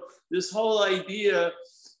 So this whole idea,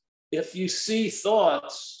 if you see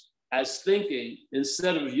thoughts as thinking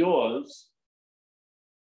instead of yours,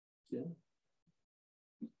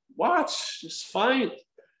 watch, just find.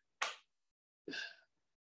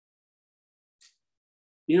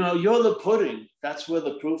 You're the pudding. That's where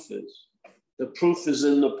the proof is. The proof is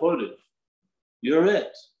in the pudding. You're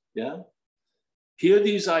it. Yeah. Hear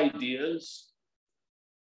these ideas.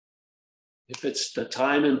 If it's the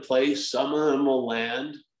time and place, some of them will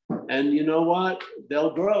land. And you know what?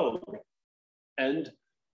 They'll grow. And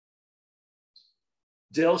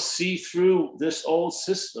they'll see through this old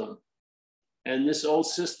system. And this old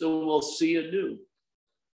system will see anew.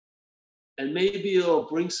 And maybe it'll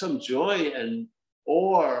bring some joy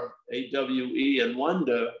or AWE and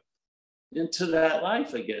wonder into that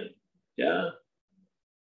life again. Yeah.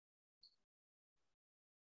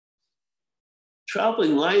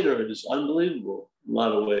 Traveling lighter is unbelievable in a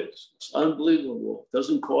lot of ways. It's unbelievable. It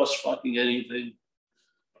doesn't cost fucking anything.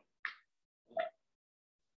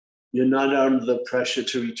 You're not under the pressure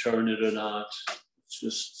to return it or not.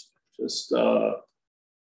 It's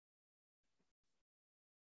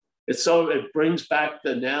it brings back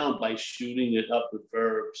the noun by shooting it up with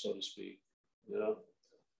verb, so to speak.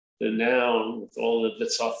 The noun with all of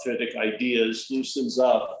its authentic ideas loosens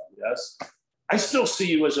up. Yes, I still see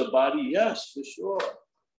you as a body. Yes, for sure.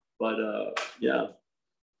 But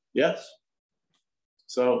yes.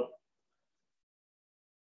 So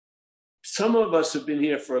some of us have been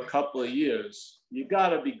here for a couple of years. You got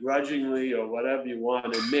to begrudgingly or whatever you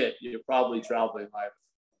want to admit, you're probably traveling life.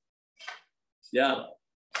 Yeah.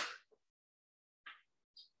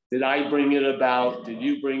 Did I bring it about? Did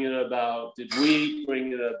you bring it about? Did we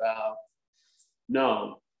bring it about?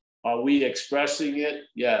 No. Are we expressing it?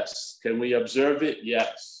 Yes. Can we observe it?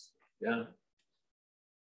 Yes. Yeah.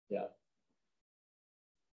 Yeah.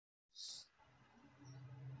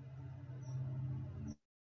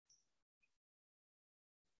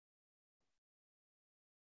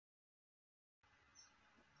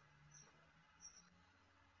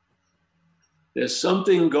 There's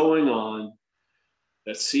something going on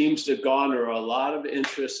that seems to garner a lot of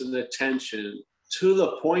interest and attention to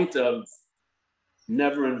the point of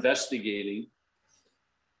never investigating,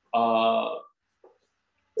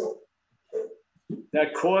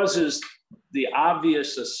 that causes the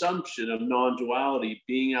obvious assumption of non-duality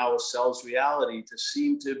being ourselves reality to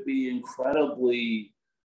seem to be incredibly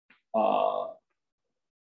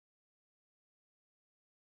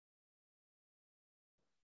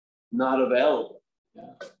not available.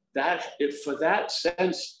 Yeah. For that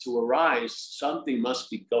sense to arise, something must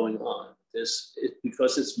be going on.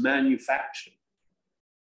 Because it's manufacturing.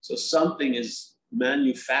 So something is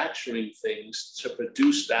manufacturing things to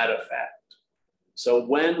produce that effect. So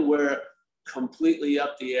when we're completely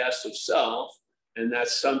up the ass of self, and that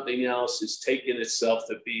something else is taking itself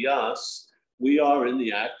to be us, we are in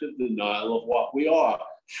the active denial of what we are.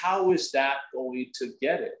 How is that going to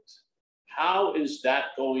get it? How is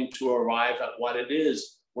that going to arrive at what it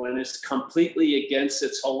is? when it's completely against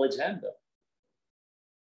its whole agenda.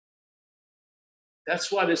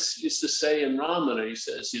 That's what it used to say in Ramana. He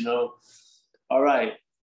says, you know, all right,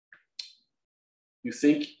 you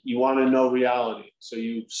think you want to know reality. So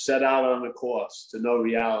you set out on a course to know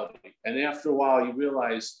reality. And after a while, you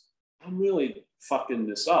realize, I'm really fucking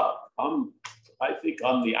this up. I think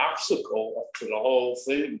I'm the obstacle to the whole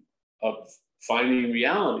thing of finding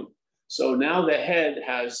reality. So now the head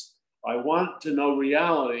has, I want to know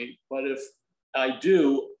reality, but if I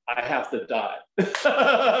do, I have to die.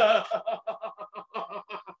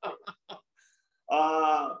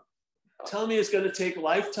 Tell me it's going to take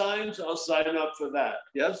lifetimes, I'll sign up for that.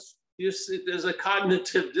 Yes? There's a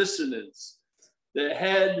cognitive dissonance. The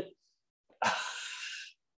head,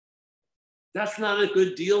 that's not a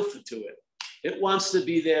good deal to it. It wants to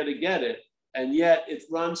be there to get it. And yet it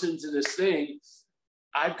runs into this thing,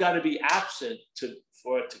 I've got to be absent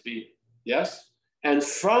for it to be, yes? And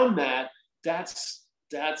from that, that's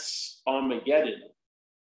Armageddon.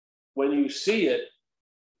 When you see it,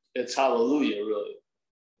 it's hallelujah, really.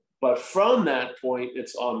 But from that point,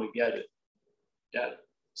 it's Armageddon. Yeah.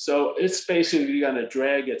 So it's basically going to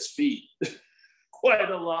drag its feet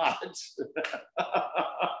quite a lot.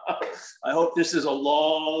 I hope this is a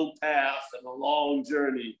long path and a long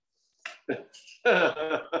journey.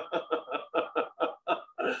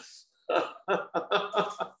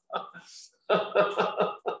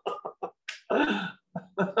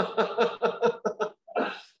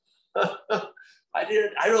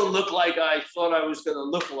 I don't look like I thought I was going to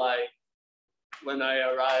look like when I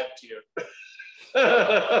arrived here.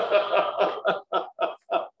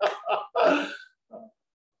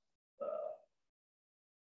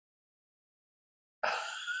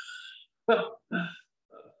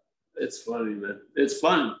 It's funny, man. It's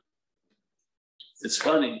fun. It's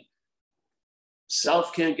funny.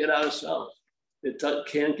 Self can't get out of self. It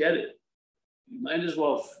can't get it. You might as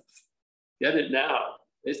well get it now.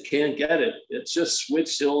 It can't get it. It's just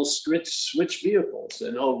switch vehicles,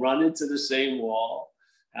 and it'll run into the same wall,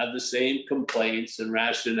 have the same complaints and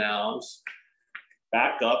rationales,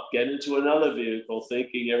 back up, get into another vehicle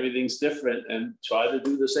thinking everything's different, and try to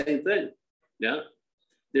do the same thing. Yeah.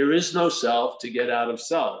 There is no self to get out of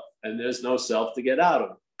self, and there's no self to get out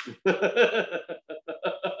of.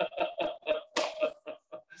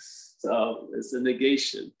 So it's a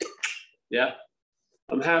negation. Yeah.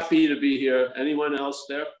 I'm happy to be here. Anyone else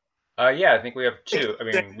there? Yeah, I think we have two. I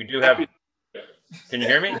mean, we do have. Can you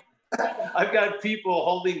hear me? I've got people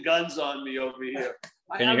holding guns on me over here.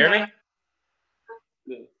 Can you hear me?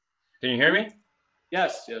 Can you hear me?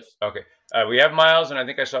 Yes, yes. Okay. We have Miles, and I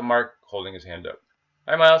think I saw Mark holding his hand up.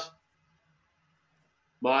 Hi, Miles.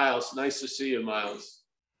 Miles, nice to see you, Miles.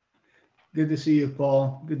 Good to see you,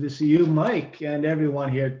 Paul. Good to see you, Mike, and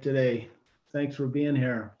everyone here today. Thanks for being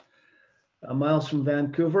here. Miles from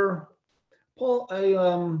Vancouver. Paul,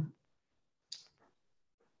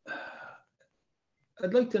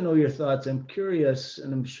 I'd like to know your thoughts. I'm curious,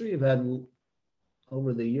 and I'm sure you've had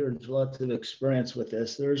over the years lots of experience with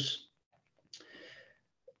this. There's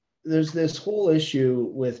this whole issue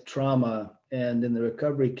with trauma, and in the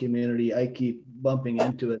recovery community, I keep bumping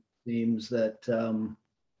into it. It seems that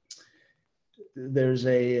there's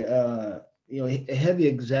a heavy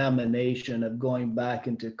examination of going back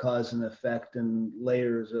into cause and effect and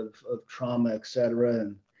layers of trauma, et cetera.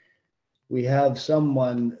 And we have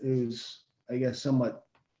someone who's, I guess, somewhat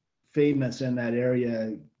famous in that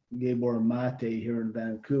area, Gabor Mate here in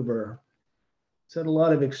Vancouver. He's had a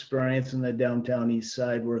lot of experience in the downtown east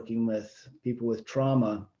side working with people with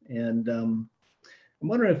trauma. And I'm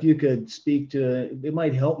wondering if you could speak to, it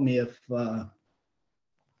might help me if, when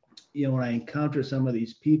I encounter some of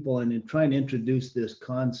these people and in trying to introduce this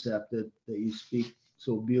concept that you speak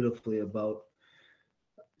so beautifully about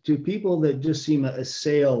to people that just seem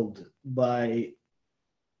assailed by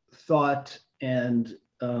thought and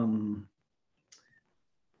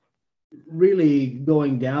really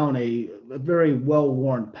going down a very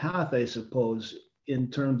well-worn path, I suppose, in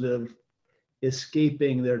terms of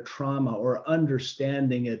escaping their trauma or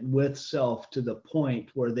understanding it with self to the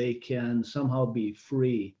point where they can somehow be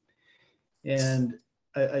free. And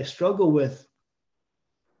I struggle with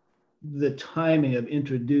the timing of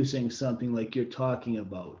introducing something like you're talking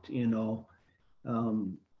about,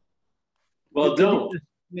 Well, don't.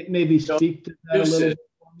 Maybe speak to that a little bit.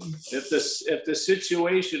 If the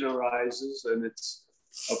situation arises and it's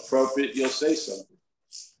appropriate, you'll say something.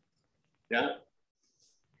 Yeah.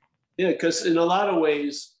 Yeah, because in a lot of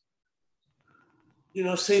ways,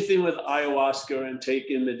 same thing with ayahuasca and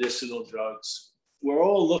taking medicinal drugs. We're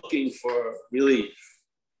all looking for relief.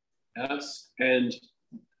 Yes. And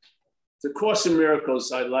The Course in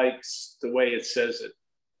Miracles, I like the way it says it.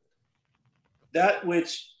 That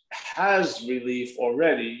which has relief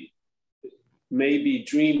already may be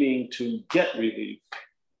dreaming to get relief.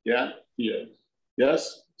 Yeah? Yeah.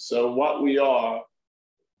 Yes? So what we are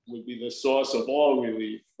would be the source of all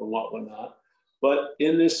relief from what we're not. But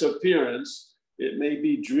in this appearance, it may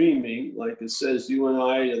be dreaming, like it says, you and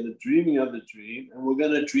I are the dreaming of the dream, and we're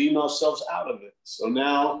going to dream ourselves out of it. So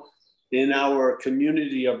now, in our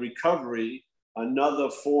community of recovery, another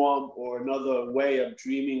form or another way of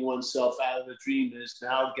dreaming oneself out of the dream is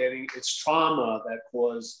now getting, it's trauma that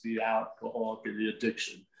caused the alcohol or the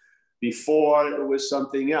addiction. Before it was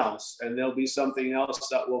something else, and there'll be something else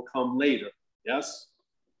that will come later. Yes?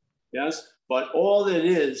 Yes? But all it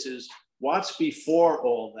is what's before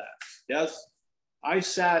all that. Yes? I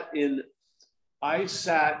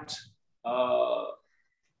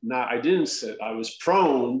didn't sit, I was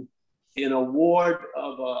prone in a ward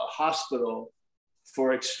of a hospital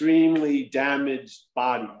for extremely damaged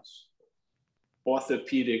bodies,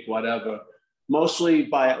 orthopedic, whatever, mostly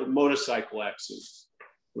by motorcycle accidents.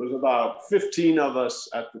 There was about 15 of us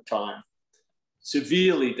at the time,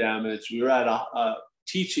 severely damaged. We were at a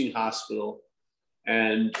teaching hospital,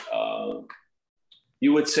 and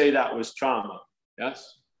you would say that was trauma,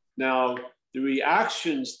 yes? Now, the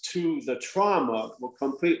reactions to the trauma were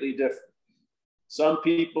completely different. Some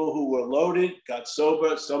people who were loaded got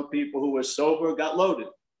sober. Some people who were sober got loaded.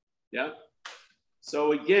 Yeah.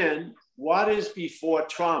 So again, what is before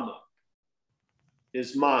trauma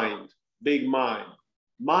is mind, big mind.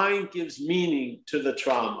 Mind gives meaning to the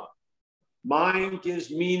trauma. Mind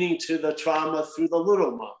gives meaning to the trauma through the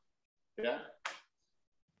little mind. Yeah.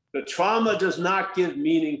 The trauma does not give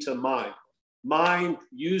meaning to mind. Mind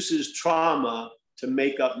uses trauma to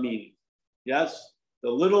make up meaning. Yes. The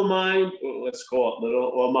little mind, or let's call it little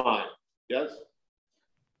or mind, yes?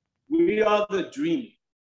 We are the dreaming.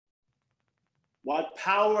 What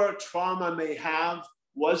power trauma may have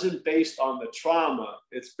wasn't based on the trauma,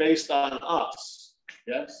 it's based on us,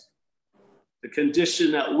 yes? The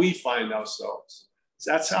condition that we find ourselves.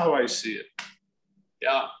 That's how I see it.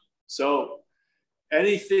 Yeah, so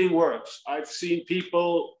anything works. I've seen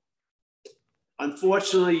people,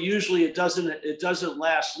 unfortunately, usually it doesn't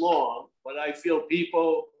last long, but I feel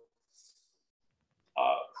people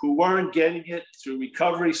who weren't getting it through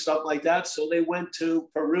recovery, stuff like that. So they went to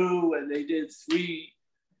Peru and they did 3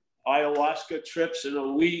 ayahuasca trips in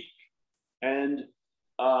a week. And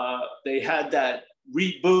they had that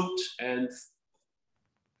reboot and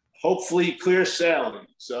hopefully clear sailing.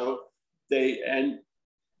 So the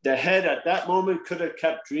head at that moment could have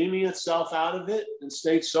kept dreaming itself out of it and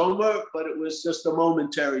stayed sober, but it was just a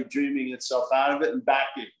momentary dreaming itself out of it and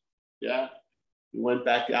backing. Yeah, we went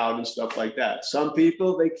back out and stuff like that. Some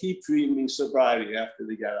people, they keep dreaming sobriety after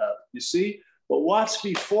they get out. You see? But what's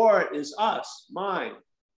before it is us, mind.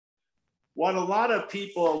 What a lot of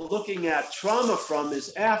people are looking at trauma from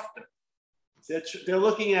is after. They're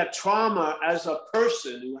looking at trauma as a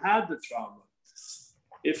person who had the trauma.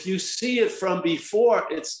 If you see it from before,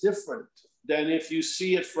 it's different than if you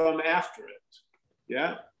see it from after it.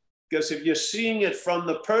 Yeah? Because if you're seeing it from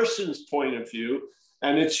the person's point of view,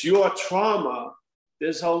 and it's your trauma,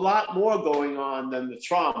 there's a lot more going on than the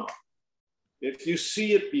trauma. If you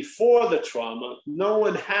see it before the trauma, no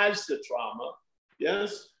one has the trauma,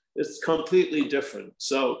 yes? It's completely different.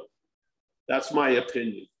 So that's my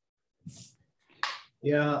opinion.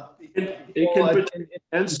 Yeah.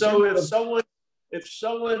 And so if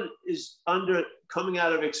someone is coming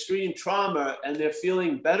out of extreme trauma and they're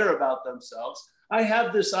feeling better about themselves, I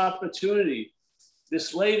have this opportunity.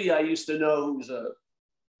 This lady I used to know who's a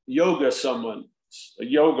yoga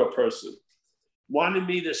person, wanted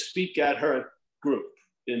me to speak at her group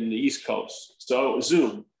in the East Coast, so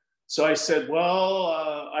Zoom. So I said, well,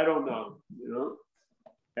 I don't know, you know?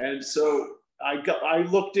 And so I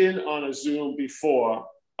looked in on a Zoom before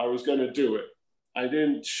I was gonna do it. I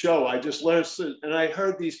didn't show, I just listened, and I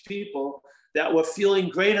heard these people that were feeling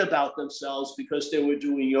great about themselves because they were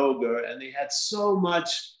doing yoga, and they had so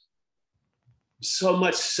much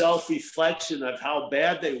self-reflection of how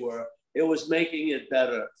bad they were. It was making it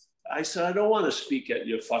better. I said, I don't want to speak at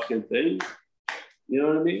your fucking thing. You know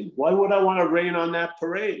what I mean? Why would I want to rain on that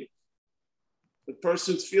parade? The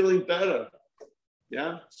person's feeling better.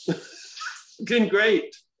 Yeah. Looking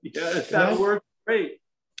great. Yeah, that worked great.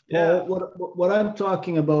 Yeah. Well, what I'm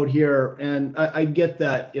talking about here, and I get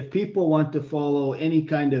that if people want to follow any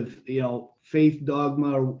kind of, faith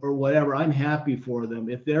dogma or whatever, I'm happy for them.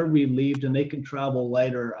 If they're relieved and they can travel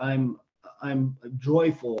lighter, I'm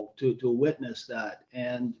joyful to witness that.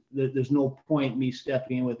 And there's no point me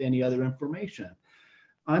stepping in with any other information.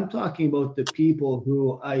 I'm talking about the people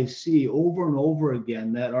who I see over and over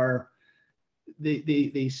again that are,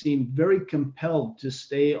 they seem very compelled to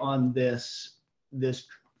stay on this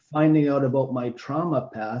finding out about my trauma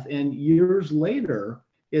path. And years later,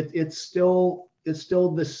 it's still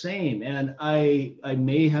the same. And I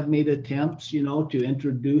may have made attempts, you know, to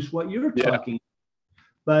introduce what you're talking,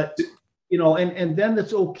 but you know, and then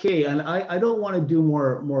it's okay. And I don't want to do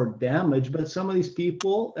more damage, but some of these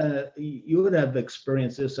people, you would have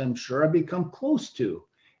experienced this, I'm sure, I've become close to.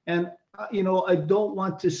 And, you know, I don't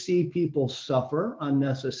want to see people suffer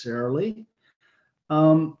unnecessarily.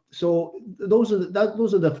 So those are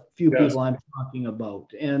the few people I'm talking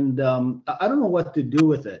about. And I don't know what to do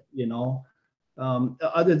with it, you know,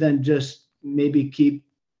 other than just maybe keep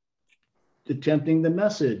attempting the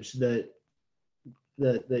message that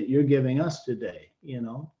you're giving us today, you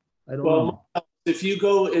know. I don't know. If you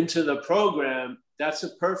go into the program, that's a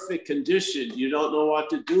perfect condition. You don't know what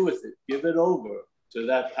to do with it. Give it over to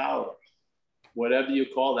that power, whatever you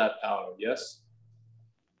call that power. Yes.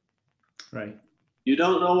 Right. You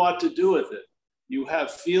don't know what to do with it. You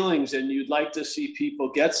have feelings and you'd like to see people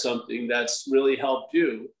get something that's really helped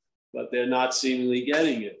you, but they're not seemingly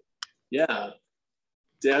getting it. Yeah.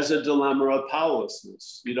 There's a dilemma of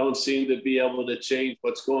powerlessness. You don't seem to be able to change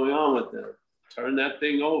what's going on with them. Turn that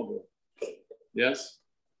thing over. Yes?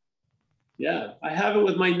 Yeah, I have it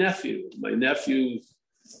with my nephew. My nephew,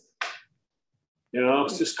 you know,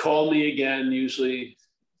 just called me again, usually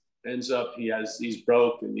ends up, he's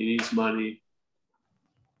broke and he needs money.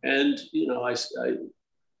 And, you know, I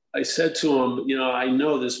said to him, you know, I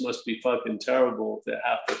know this must be fucking terrible to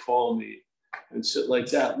have to call me and shit like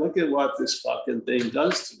that. Look at what this fucking thing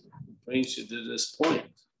does to you. It brings you to this point.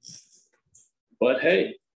 But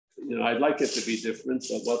hey, you know, I'd like it to be different,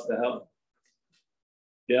 but what the hell?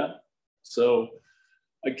 Yeah. So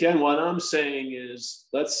again, what I'm saying is,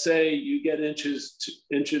 let's say you get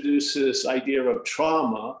introduced to this idea of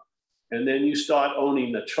trauma, and then you start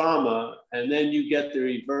owning the trauma, and then you get the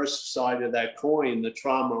reverse side of that coin, the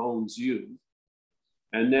trauma owns you.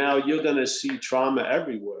 And now you're going to see trauma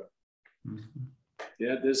everywhere. Mm-hmm.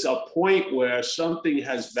 Yeah, there's a point where something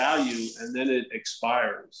has value and then it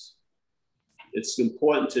expires. It's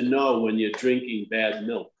important to know when you're drinking bad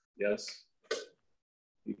milk. Yes.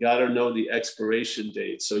 You got to know the expiration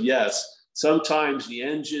date. So yes, sometimes the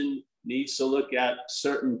engine needs to look at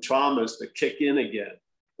certain traumas to kick in again.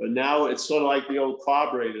 But now it's sort of like the old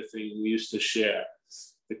carburetor thing we used to share.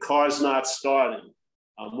 The car's not starting.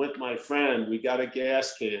 I'm with my friend, we got a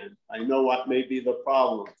gas can. I know what may be the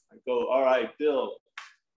problem. I go, all right, Bill,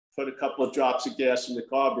 put a couple of drops of gas in the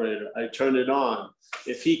carburetor. I turn it on.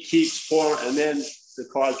 If he keeps pouring, and then the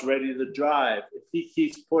car's ready to drive. If he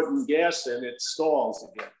keeps putting gas in, it stalls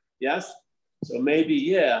again. Yes? So maybe,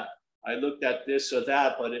 yeah, I looked at this or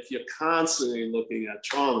that, but if you're constantly looking at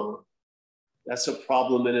trauma, that's a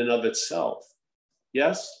problem in and of itself.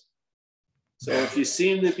 Yes? So if you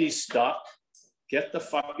seem to be stuck, get the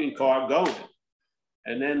fucking car going.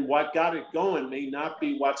 And then what got it going may not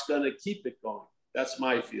be what's going to keep it going. That's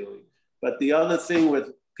my feeling. But the other thing with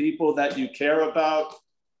people that you care about,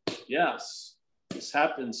 yes, this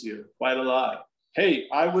happens here quite a lot. Hey,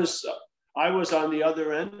 I was on the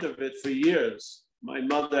other end of it for years. My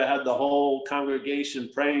mother had the whole congregation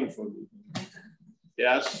praying for me.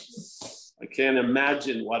 Yes. I can't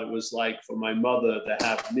imagine what it was like for my mother to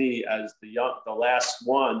have me as the last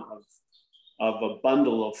one of a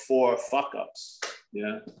bundle of 4 fuck-ups.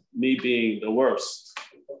 Yeah, me being the worst.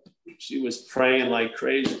 She was praying like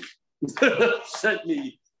crazy. Sent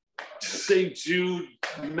me St. Jude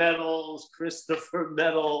medals, Christopher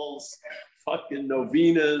medals, fucking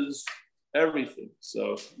novenas, everything.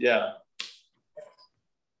 So yeah.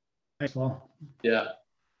 Thanks, Paul. Yeah.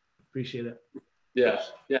 Appreciate it. Yeah.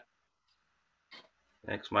 Yeah.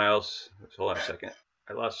 Thanks, Miles. Hold on a second.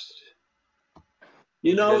 I lost.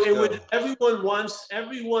 You know, everyone wants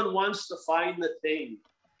to find the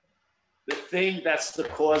thing that's the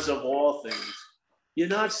cause of all things. You're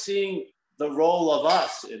not seeing the role of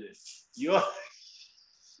us in it.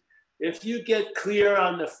 If you get clear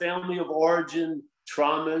on the family of origin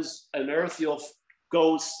traumas on Earth, you'll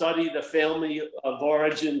go study the family of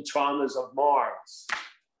origin traumas of Mars.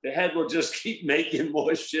 The head will just keep making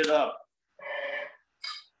more shit up.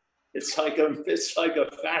 It's like a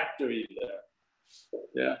factory there.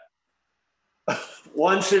 Yeah.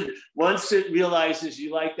 Once it realizes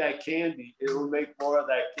you like that candy, it will make more of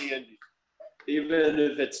that candy. Even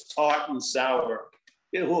if it's tart and sour,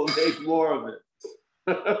 it will make more of it.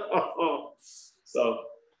 So,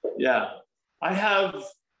 yeah. I have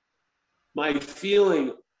my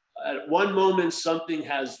feeling At one moment, something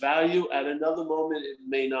has value. At another moment, it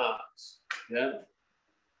may not. Yeah.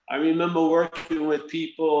 I remember working with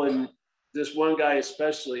people, and this one guy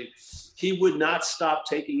especially, he would not stop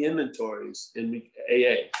taking inventories in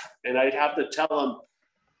AA. And I'd have to tell him,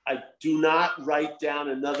 I do not write down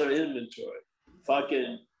another inventory.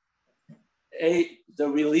 Fucking, the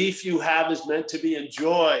relief you have is meant to be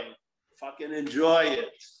enjoyed. Fucking enjoy it.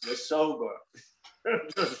 You're sober.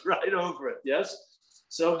 Just right over it, yes?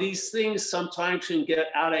 So these things sometimes can get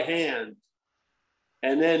out of hand.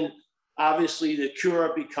 And then obviously the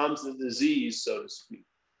cure becomes the disease, so to speak.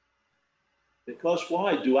 Because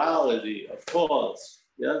why? Duality, of course,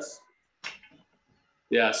 yes?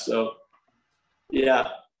 Yeah, so, yeah.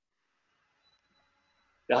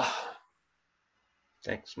 Yeah.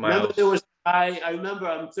 Thanks, Remember Miles. there was a guy, I remember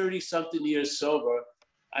I'm 30-something years sober.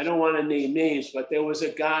 I don't want to name names, but there was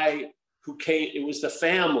a guy who came, it was the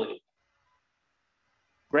family.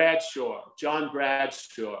 Bradshaw, John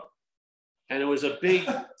Bradshaw. And it was a big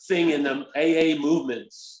thing in the AA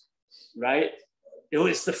movements, right? It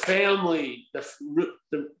was the family,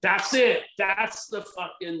 that's it. That's the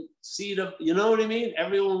fucking seed of, you know what I mean?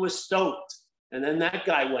 Everyone was stoked. And then that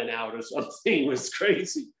guy went out or something. It was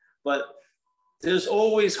crazy. But there's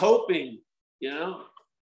always hoping, you know?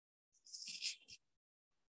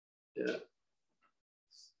 Yeah.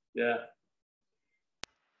 Yeah.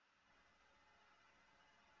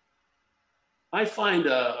 I find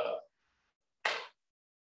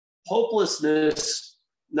hopelessness,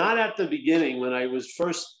 not at the beginning when I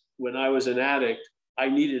was an addict, I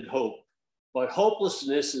needed hope. But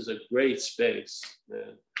hopelessness is a great space,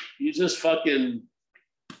 man. You just fucking,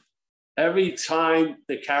 every time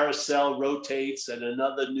the carousel rotates and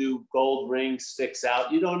another new gold ring sticks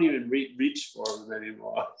out, you don't even reach for them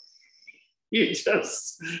anymore. You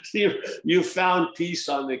just, you found peace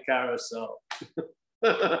on the carousel.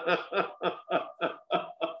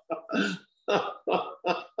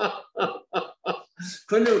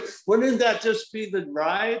 Wouldn't that just be the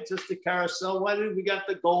ride, just the carousel? Why didn't we got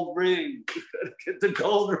the gold ring? Get the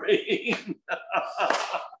gold ring.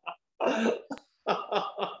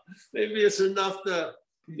 Maybe it's enough to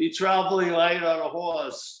be traveling light on a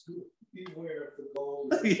horse. Beware of the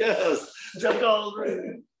gold. Yes, the gold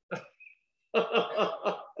ring.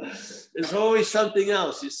 There's always something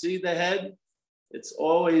else. You see the head? It's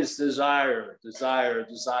always desire, desire,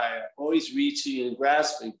 desire, always reaching and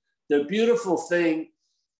grasping. The beautiful thing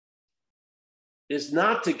is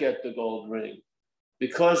not to get the gold ring,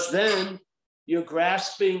 because then your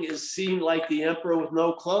grasping is seen like the emperor with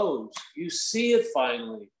no clothes. You see it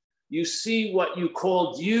finally. You see what you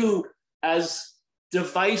called you as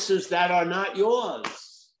devices that are not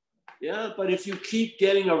yours. Yeah, but if you keep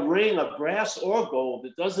getting a ring of brass or gold,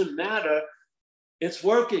 it doesn't matter. It's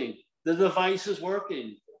working. The device is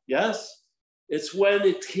working. Yes? It's when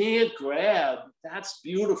it can't grab, that's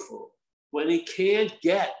beautiful. When it can't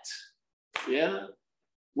get, yeah?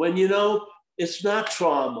 When you know it's not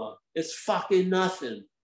trauma, it's fucking nothing.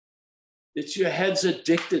 It's your head's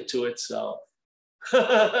addicted to itself.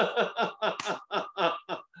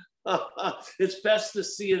 It's best to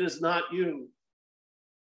see it as not you.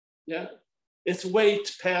 Yeah? It's way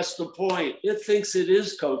past the point. It thinks it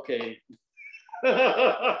is cocaine.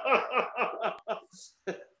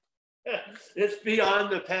 It's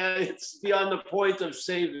beyond the point of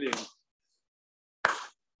saving.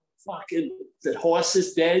 Fucking, the horse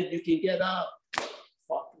is dead, you can get up.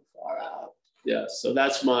 Fucking far out. Yeah, so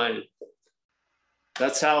that's mine.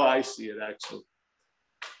 That's how I see it, actually.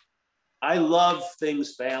 I love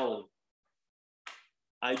things failing.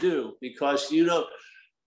 I do, because, you know,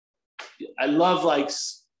 I love, like,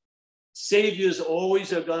 saviors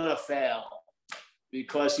always are gonna fail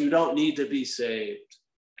because you don't need to be saved.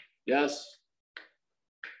 Yes?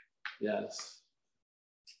 Yes.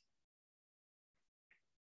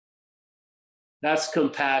 That's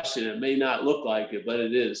compassion. It may not look like it, but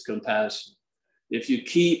it is compassion. If you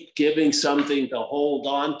keep giving something to hold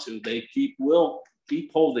on to, they will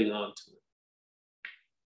keep holding on to it.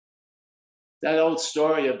 That old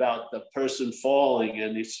story about the person falling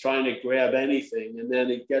and he's trying to grab anything, and then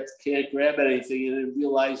he can't grab anything, and he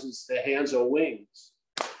realizes the hands are wings.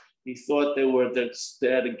 He thought they were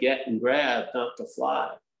there to get and grab, not to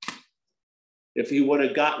fly. If he would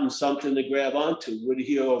have gotten something to grab onto, would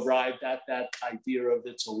he have arrived at that idea of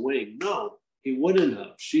it's a wing? No, he wouldn't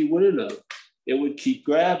have. She wouldn't have. It would keep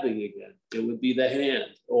grabbing again. It would be the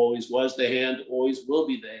hand. Always was the hand, always will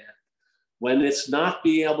be the hand. When it's not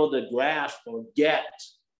being able to grasp or get,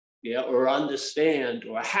 yeah, or understand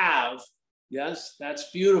or have, yes,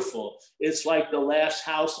 that's beautiful. It's like the last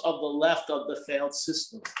house of the left of the failed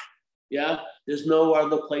system. Yeah, there's no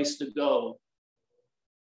other place to go.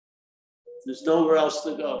 There's nowhere else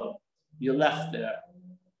to go. You're left there.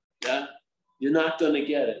 Yeah, you're not going to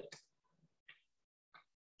get it.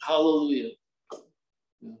 Hallelujah.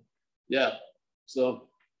 Yeah. So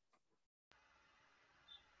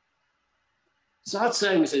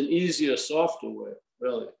satsang is an easier, softer way,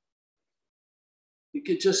 really. You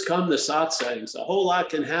could just come to satsangs. A whole lot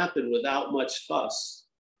can happen without much fuss,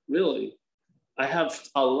 really. I have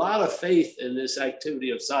a lot of faith in this activity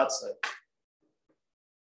of satsang.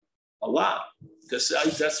 A lot, because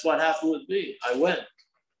that's what happened with me. I went.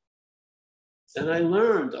 And I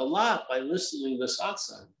learned a lot by listening to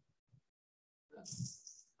satsang.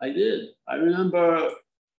 I did. I remember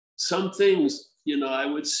some things, I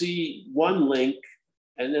would see one link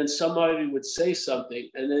and then somebody would say something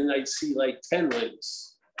and then I'd see like 10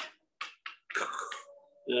 links.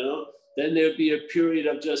 Then there'd be a period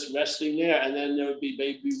of just resting there and then there would be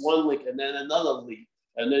maybe one link and then another link.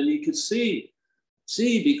 And then you could see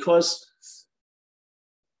because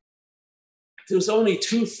there's only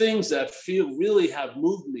two things that really have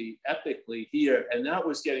moved me epically here, and that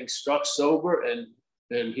was getting struck sober and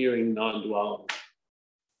hearing non-duality.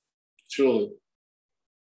 Truly,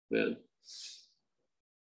 man.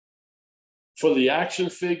 For the action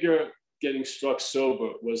figure, getting struck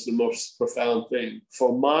sober was the most profound thing.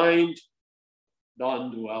 For mind,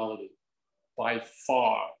 non-duality, by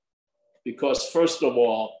far. Because first of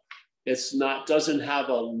all, doesn't have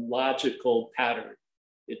a logical pattern.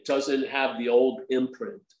 It doesn't have the old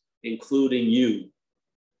imprint, including you.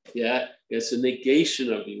 Yeah, it's a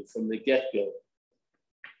negation of you from the get-go.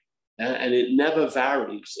 And it never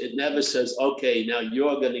varies. It never says, okay, now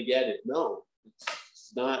you're going to get it. No,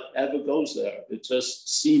 it's not ever goes there. It's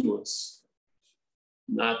just seamless.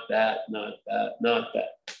 Not that, not that, not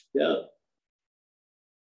that. Yeah.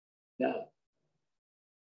 Yeah.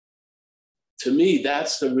 To me,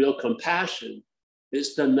 that's the real compassion,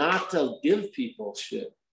 is to not to give people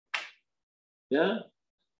shit. Yeah,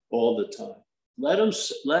 all the time. Let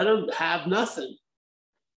them have nothing.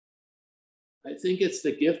 I think it's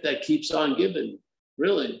the gift that keeps on giving,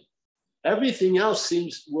 really. Everything else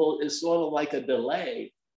is sort of like a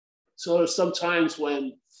delay. So sometimes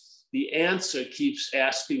when the answer keeps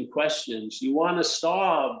asking questions, you want to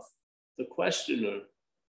starve the questioner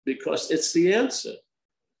because it's the answer.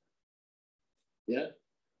 Yeah.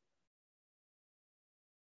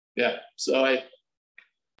 Yeah, so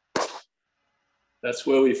that's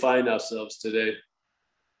where we find ourselves today.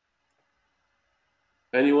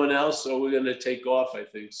 Anyone else, or we're going to take off, I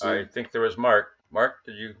think. So. I think there was Mark. Mark,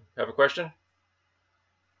 did you have a question?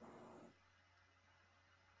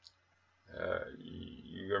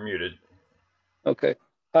 You're muted. Okay.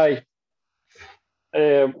 Hi.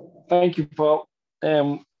 Thank you, Paul.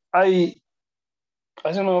 I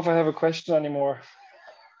don't know if I have a question anymore,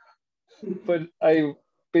 but I've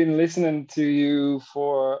been listening to you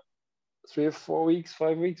for 3 or 4 weeks,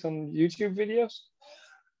 5 weeks on YouTube videos.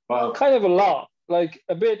 Wow. Kind of a lot, like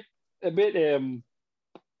a bit. I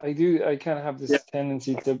kind of have this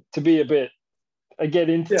tendency to be a bit. I get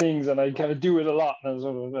into things and I kind of do it a lot,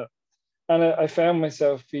 and I found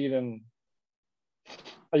myself feeling.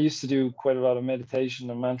 I used to do quite a lot of meditation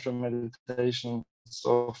and mantra meditation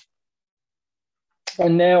stuff.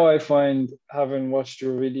 And now I find, having watched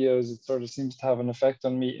your videos, it sort of seems to have an effect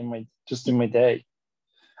on me in my day.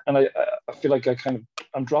 And I feel like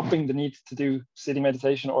I'm dropping the need to do sitting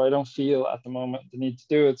meditation, or I don't feel at the moment the need to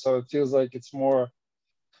do it. So it feels like it's more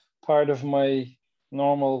part of my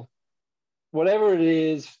normal, whatever it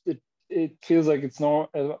is, it feels like it's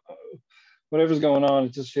normal. Whatever's going on,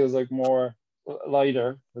 it just feels like more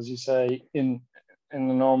lighter, as you say, in the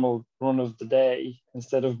normal run of the day,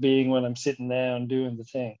 instead of being when I'm sitting down doing the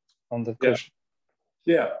thing on the cushion.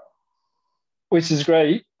 Yeah. Which is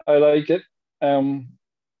great. I like it.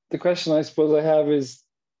 The question I suppose I have is,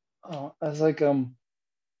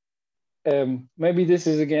 maybe this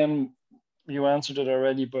is, again, you answered it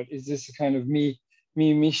already, but is this a kind of me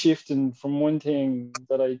shifting from one thing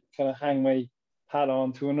that I kind of hang my hat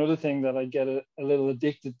on to another thing that I get a little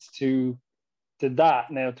addicted to that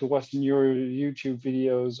now, to watching your YouTube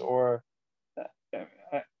videos, or I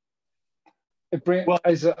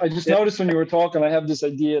just noticed when you were talking, I have this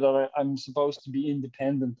idea that I'm supposed to be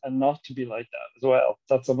independent and not to be like that as well.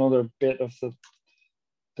 That's another bit of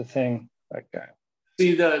the thing.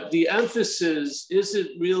 See, the emphasis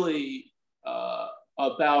isn't really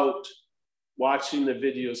about watching the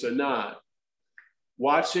videos or not.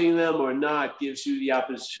 Watching them or not gives you the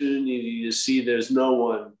opportunity to see there's no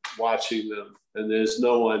one watching them and there's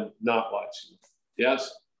no one not watching them. Yes?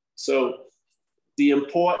 So the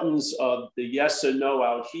importance of the yes or no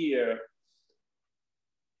out here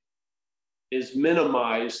is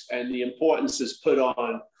minimized, and the importance is put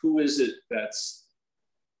on who is it that's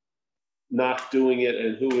not doing it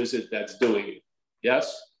and who is it that's doing it.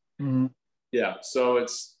 Yes? Mm-hmm. Yeah, so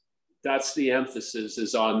that's the emphasis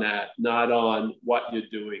is on that, not on what you're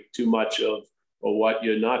doing too much of or what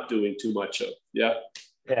you're not doing too much of. Yeah?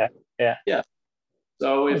 Yeah.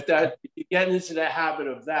 So if you get into the habit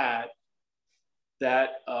of that,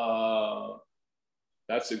 that's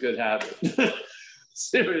a good habit.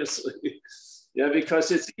 Seriously. Yeah,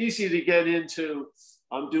 because it's easy to get into,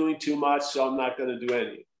 I'm doing too much, so I'm not going to do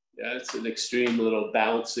any. Yeah, it's an extreme little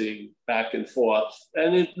bouncing back and forth,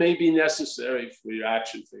 and it may be necessary for your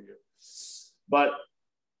action figure. But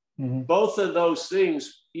both of those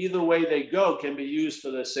things, either way they go, can be used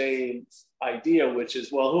for the same idea, which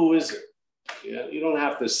is, well, who is it? Yeah, you don't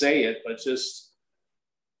have to say it, but just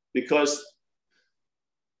because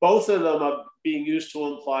both of them are being used to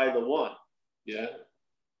imply the one. Yeah,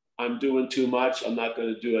 I'm doing too much, I'm not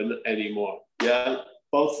going to do it anymore. Yeah,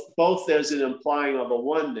 both there's an implying of a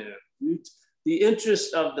one there. The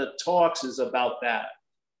interest of the talks is about that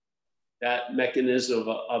mechanism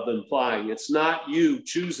of implying. It's not you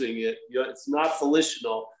choosing it. It's not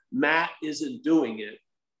volitional. Matt isn't doing it.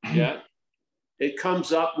 Yeah, it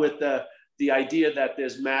comes up with the idea that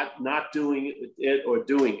there's Matt not doing it or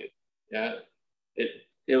doing it. Yeah,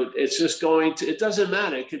 it's just going to. It doesn't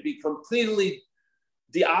matter. It could be completely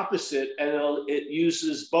the opposite, and it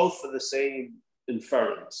uses both for the same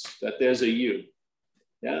inference that there's a you.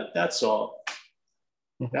 Yeah, that's all.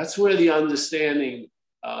 That's where the understanding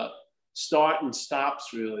starts and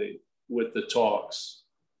stops really with the talks.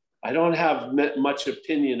 I don't have much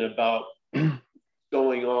opinion about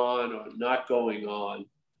going on or not going on.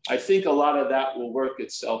 I think a lot of that will work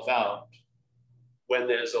itself out when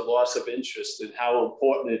there's a loss of interest in how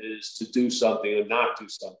important it is to do something or not do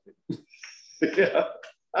something. Yeah.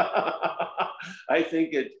 I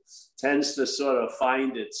think it tends to sort of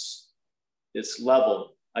find its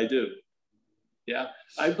level. I do. Yeah.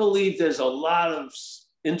 I believe there's a lot of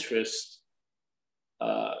interest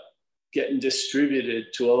getting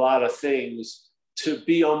distributed to a lot of things to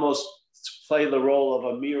be almost to play the role of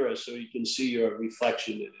a mirror so you can see your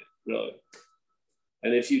reflection in it, really.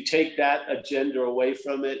 And if you take that agenda away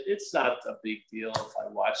from it, it's not a big deal if I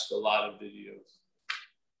watched a lot of videos.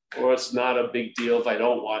 Or it's not a big deal if I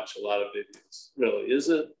don't watch a lot of videos. Really, is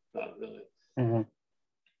it? Not really. Mm-hmm.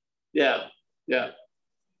 Yeah.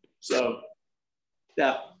 So,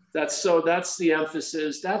 yeah, that's the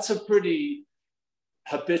emphasis. That's a pretty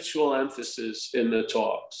habitual emphasis in the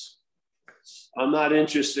talks. I'm not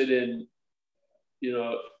interested in,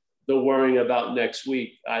 the worrying about next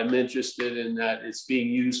week. I'm interested in that it's being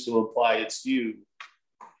used to imply it's you,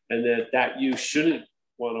 and that you shouldn't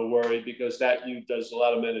want to worry because that you does a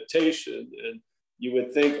lot of meditation, and you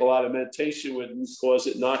would think a lot of meditation would cause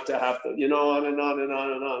it not to have to, on and on and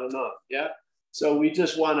on and on and on. Yeah. So we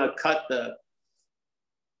just want to cut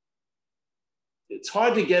it's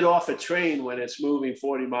hard to get off a train when it's moving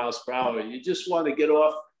 40 miles per hour. You just want to get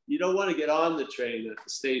off. You don't want to get on the train at the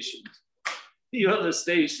station. You're on the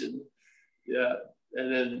station. Yeah. And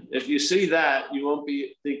then if you see that, you won't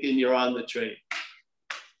be thinking you're on the train.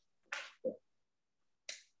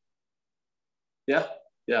 Yeah.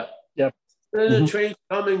 Yep. Then the trains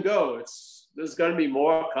come and go. There's going to be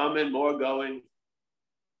more coming, more going.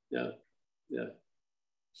 Yeah.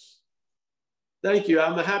 Thank you.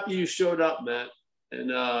 I'm happy you showed up, Matt.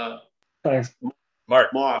 And thanks,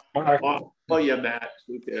 Mark. Oh yeah, Matt.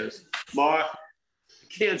 Who cares? Mark. I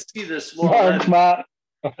can't see the small. Mark.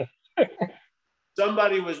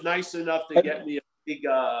 Somebody was nice enough to get me a big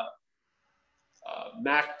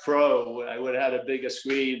Mac Pro. I would have had a bigger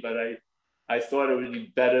screen, but I thought it would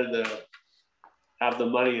be better to have the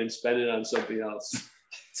money and spend it on something else.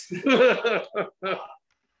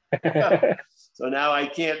 So now I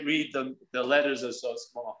can't read them. The letters are so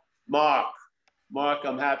small. Mark,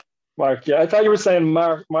 I'm happy. Mark, yeah. I thought you were saying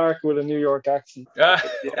Mark with a New York accent. Yeah.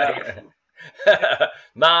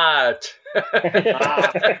 Matt.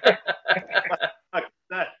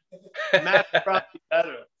 Matt's probably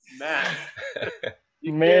better. Matt.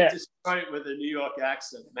 You can't destroy it with a New York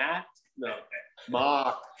accent. Matt? No.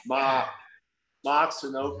 Mark. Mark's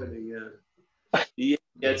an opening. Yeah. He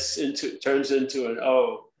turns into an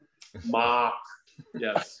O. Mark.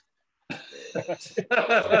 Yes.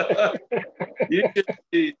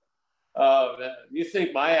 Oh man, you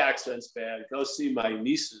think my accent's bad? Go see my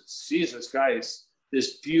nieces. Jesus Christ,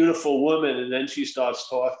 this beautiful woman, and then she starts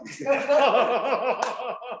talking.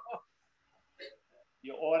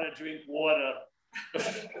 You ought to drink water.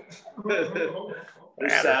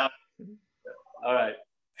 Sound. All right.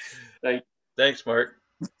 Thanks, Mark.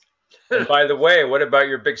 And by the way, what about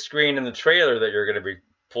your big screen in the trailer that you're going to be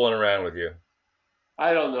pulling around with you?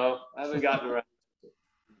 I don't know. I haven't gotten around.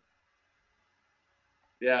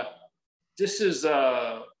 Yeah. This is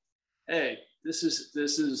hey, this is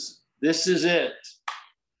it.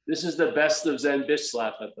 This is the best of Zen Bitch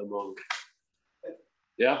Slap at the moment.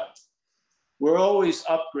 Yeah. We're always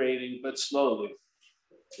upgrading, but slowly.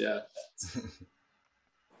 Yeah.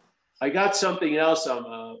 I got something else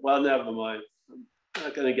well, never mind. I'm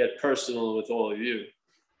not going to get personal with all of you.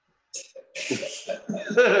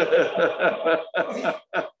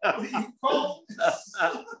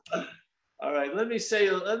 All right, let me see,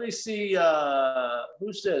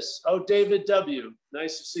 who's this? Oh, David W.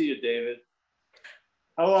 Nice to see you, David.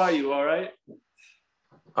 How are you? All right?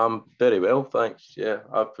 I'm very well, thanks. Yeah,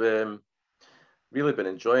 I've really been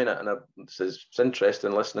enjoying it, and it's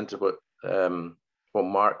interesting listening to what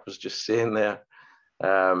Mark was just saying there.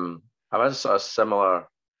 I've had a sort of similar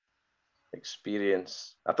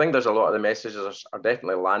experience. I think there's a lot of the messages are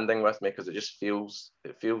definitely landing with me because it feels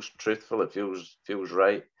truthful, it feels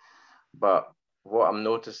right. But what I'm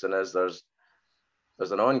noticing is there's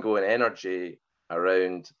an ongoing energy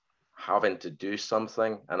around having to do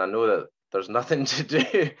something, and I know that there's nothing to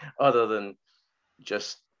do other than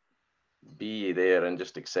just be there and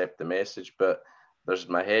just accept the message. But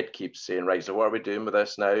my head keeps saying, right, so what are we doing with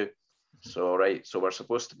this now? So right, so we're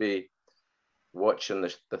supposed to be watching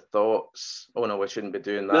the thoughts. Oh no, we shouldn't be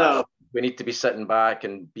doing that. No. We need to be sitting back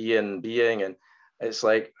and being, and it's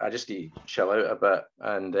like I just need to chill out a bit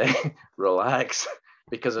and relax,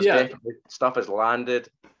 because there's definitely stuff has landed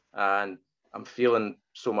and I'm feeling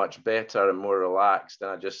so much better and more relaxed,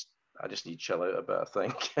 and I just need to chill out a bit, I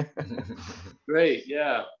think. Great,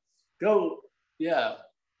 yeah. Go, yeah.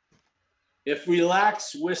 If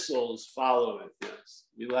relax whistles, follow it. Yes,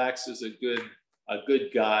 relax is a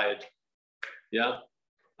good guide. Yeah,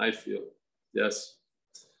 I feel. Yes.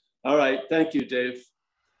 All right, thank you, Dave.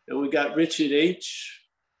 And we got Richard H.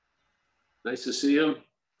 Nice to see him.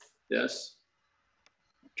 Yes.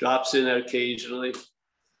 Drops in occasionally.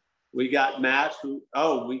 We got Matt,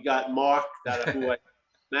 we got Mark,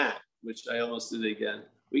 Matt, which I almost did again.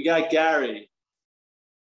 We got Gary.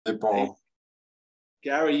 Hey, Paul.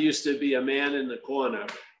 Gary used to be a man in the corner.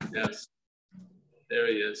 Yes, there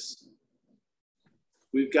he is.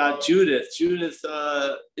 We've got Judith. Judith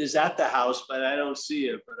is at the house, but I don't see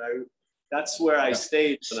her. But that's where I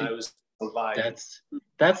stayed when I was providing.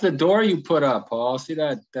 That's the door you put up, Paul. See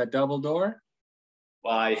that double door?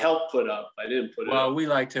 Well, I helped put up. I didn't put it up. Well, we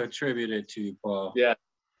like to attribute it to you, Paul. Yeah.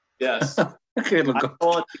 Yes. Okay, the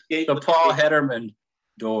Paul Hederman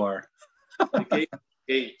door. The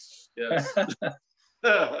gates. Yes.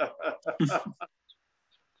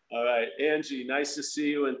 All right, Angie, nice to see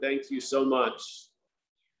you, and thank you so much.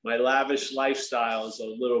 My lavish lifestyle is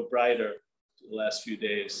a little brighter the last few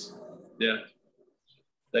days. Yeah,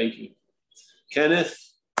 thank you. Kenneth,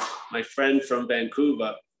 my friend from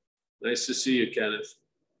Vancouver. Nice to see you, Kenneth.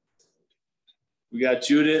 We got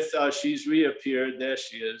Judith. She's reappeared. There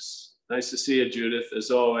she is. Nice to see you, Judith, as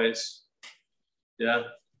always. Yeah.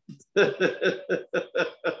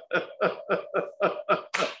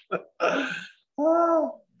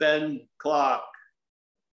 Ben Clark.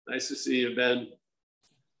 Nice to see you, Ben.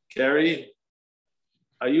 Kerry,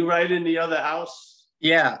 are you right in the other house?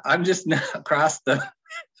 Yeah, I'm just across the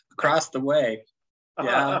way.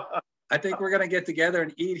 Yeah. I think we're gonna get together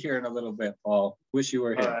and eat here in a little bit, Paul. Wish you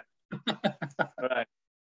were here. All right. All right.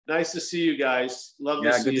 Nice to see you guys. Love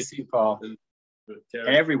to see you. Yeah, good to see you, Paul. And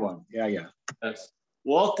everyone. Yeah. Yes.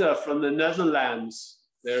 Walter from the Netherlands.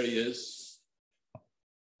 There he is.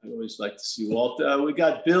 I always like to see Walter. We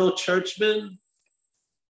got Bill Churchman.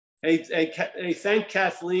 Hey, thank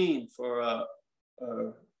Kathleen for a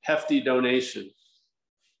hefty donation.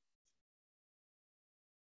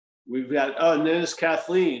 We've got, and there's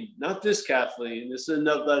Kathleen. Not this Kathleen. This is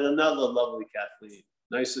another lovely Kathleen.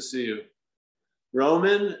 Nice to see you.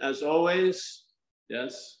 Roman, as always.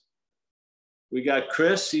 Yes. We got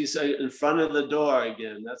Chris. He's in front of the door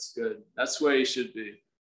again. That's good. That's where he should be.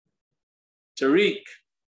 Tariq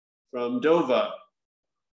from Dover.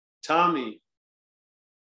 Tommy.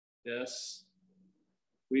 Yes.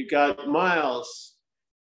 We got Miles.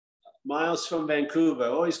 Miles from Vancouver.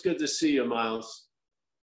 Always good to see you, Miles.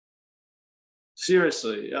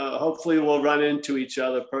 Seriously. Hopefully we'll run into each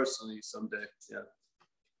other personally someday. Yeah.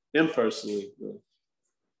 Impersonally.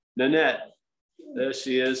 Nanette. There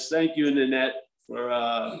she is. Thank you, Nanette, for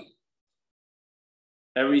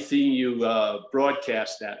everything you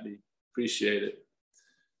broadcast at me. Appreciate it.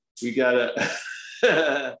 We got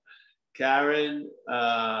Karen,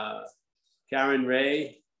 Karen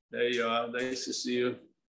Ray, there you are. Nice to see you.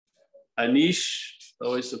 Anish,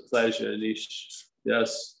 always a pleasure, Anish.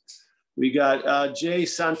 Yes. We got Jay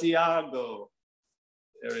Santiago.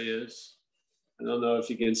 There he is. I don't know if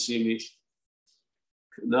you can see me.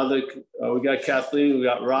 Another, we got Kathleen, we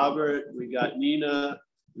got Robert, we got Nina,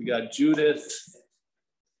 we got Judith,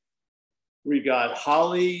 we got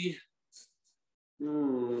Holly,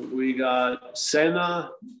 we got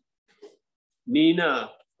Senna,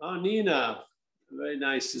 Nina. Oh, Nina, very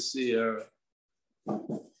nice to see her.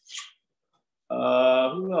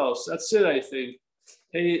 Who else? That's it, I think.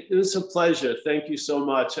 Hey, it was a pleasure. Thank you so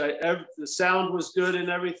much. The sound was good and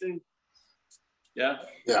everything. Yeah?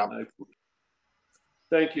 Yeah.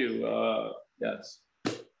 Thank you. Yes.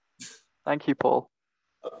 Thank you, Paul.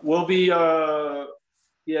 We'll be,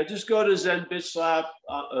 yeah, just go to Zen Bitch Lab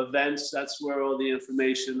events. That's where all the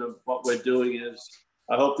information of what we're doing is.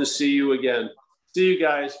 I hope to see you again. See you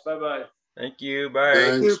guys. Bye-bye. Thank you. Bye.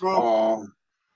 Thanks, Paul.